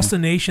 across the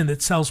nation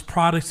that sells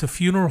products to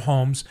funeral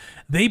homes.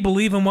 They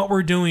believe in what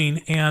we're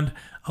doing, and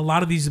a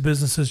lot of these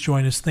businesses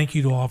join us. Thank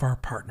you to all of our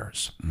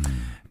partners.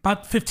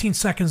 About 15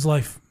 seconds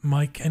left,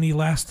 Mike. Any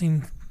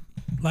last-minute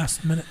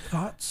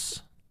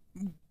thoughts?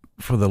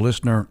 For the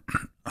listener,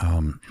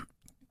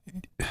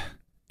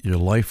 your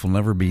life will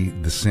never be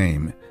the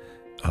same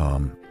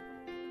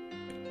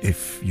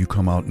if you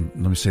come out and,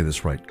 let me say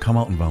this right, come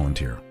out and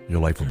volunteer. Your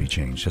life will be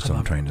changed. That's what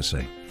I'm trying to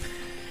say.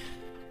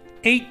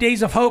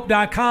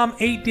 8daysofhope.com,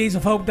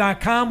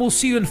 8daysofhope.com. We'll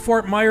see you in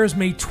Fort Myers,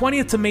 May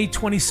 20th to May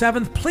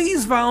 27th.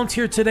 Please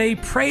volunteer today.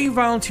 Pray,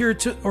 volunteer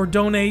or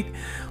donate.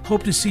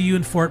 Hope to see you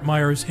in Fort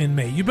Myers in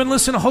May. You've been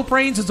listening to Hope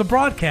Reigns. It's a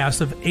broadcast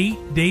of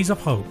 8 Days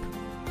of Hope.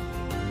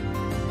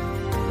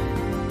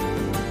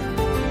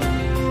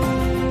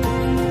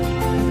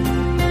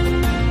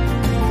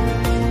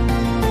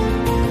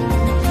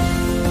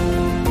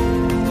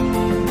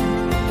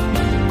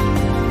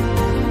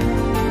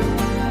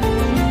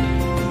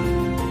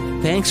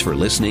 Thanks for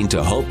listening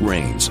to Hope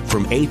Reigns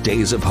from 8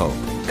 Days of Hope.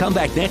 Come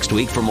back next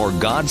week for more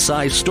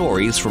God-sized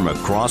stories from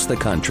across the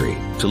country.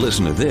 To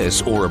listen to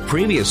this or a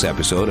previous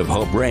episode of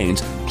Hope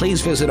Reigns,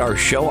 please visit our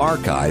show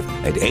archive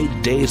at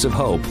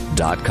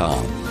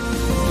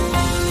 8daysofhope.com.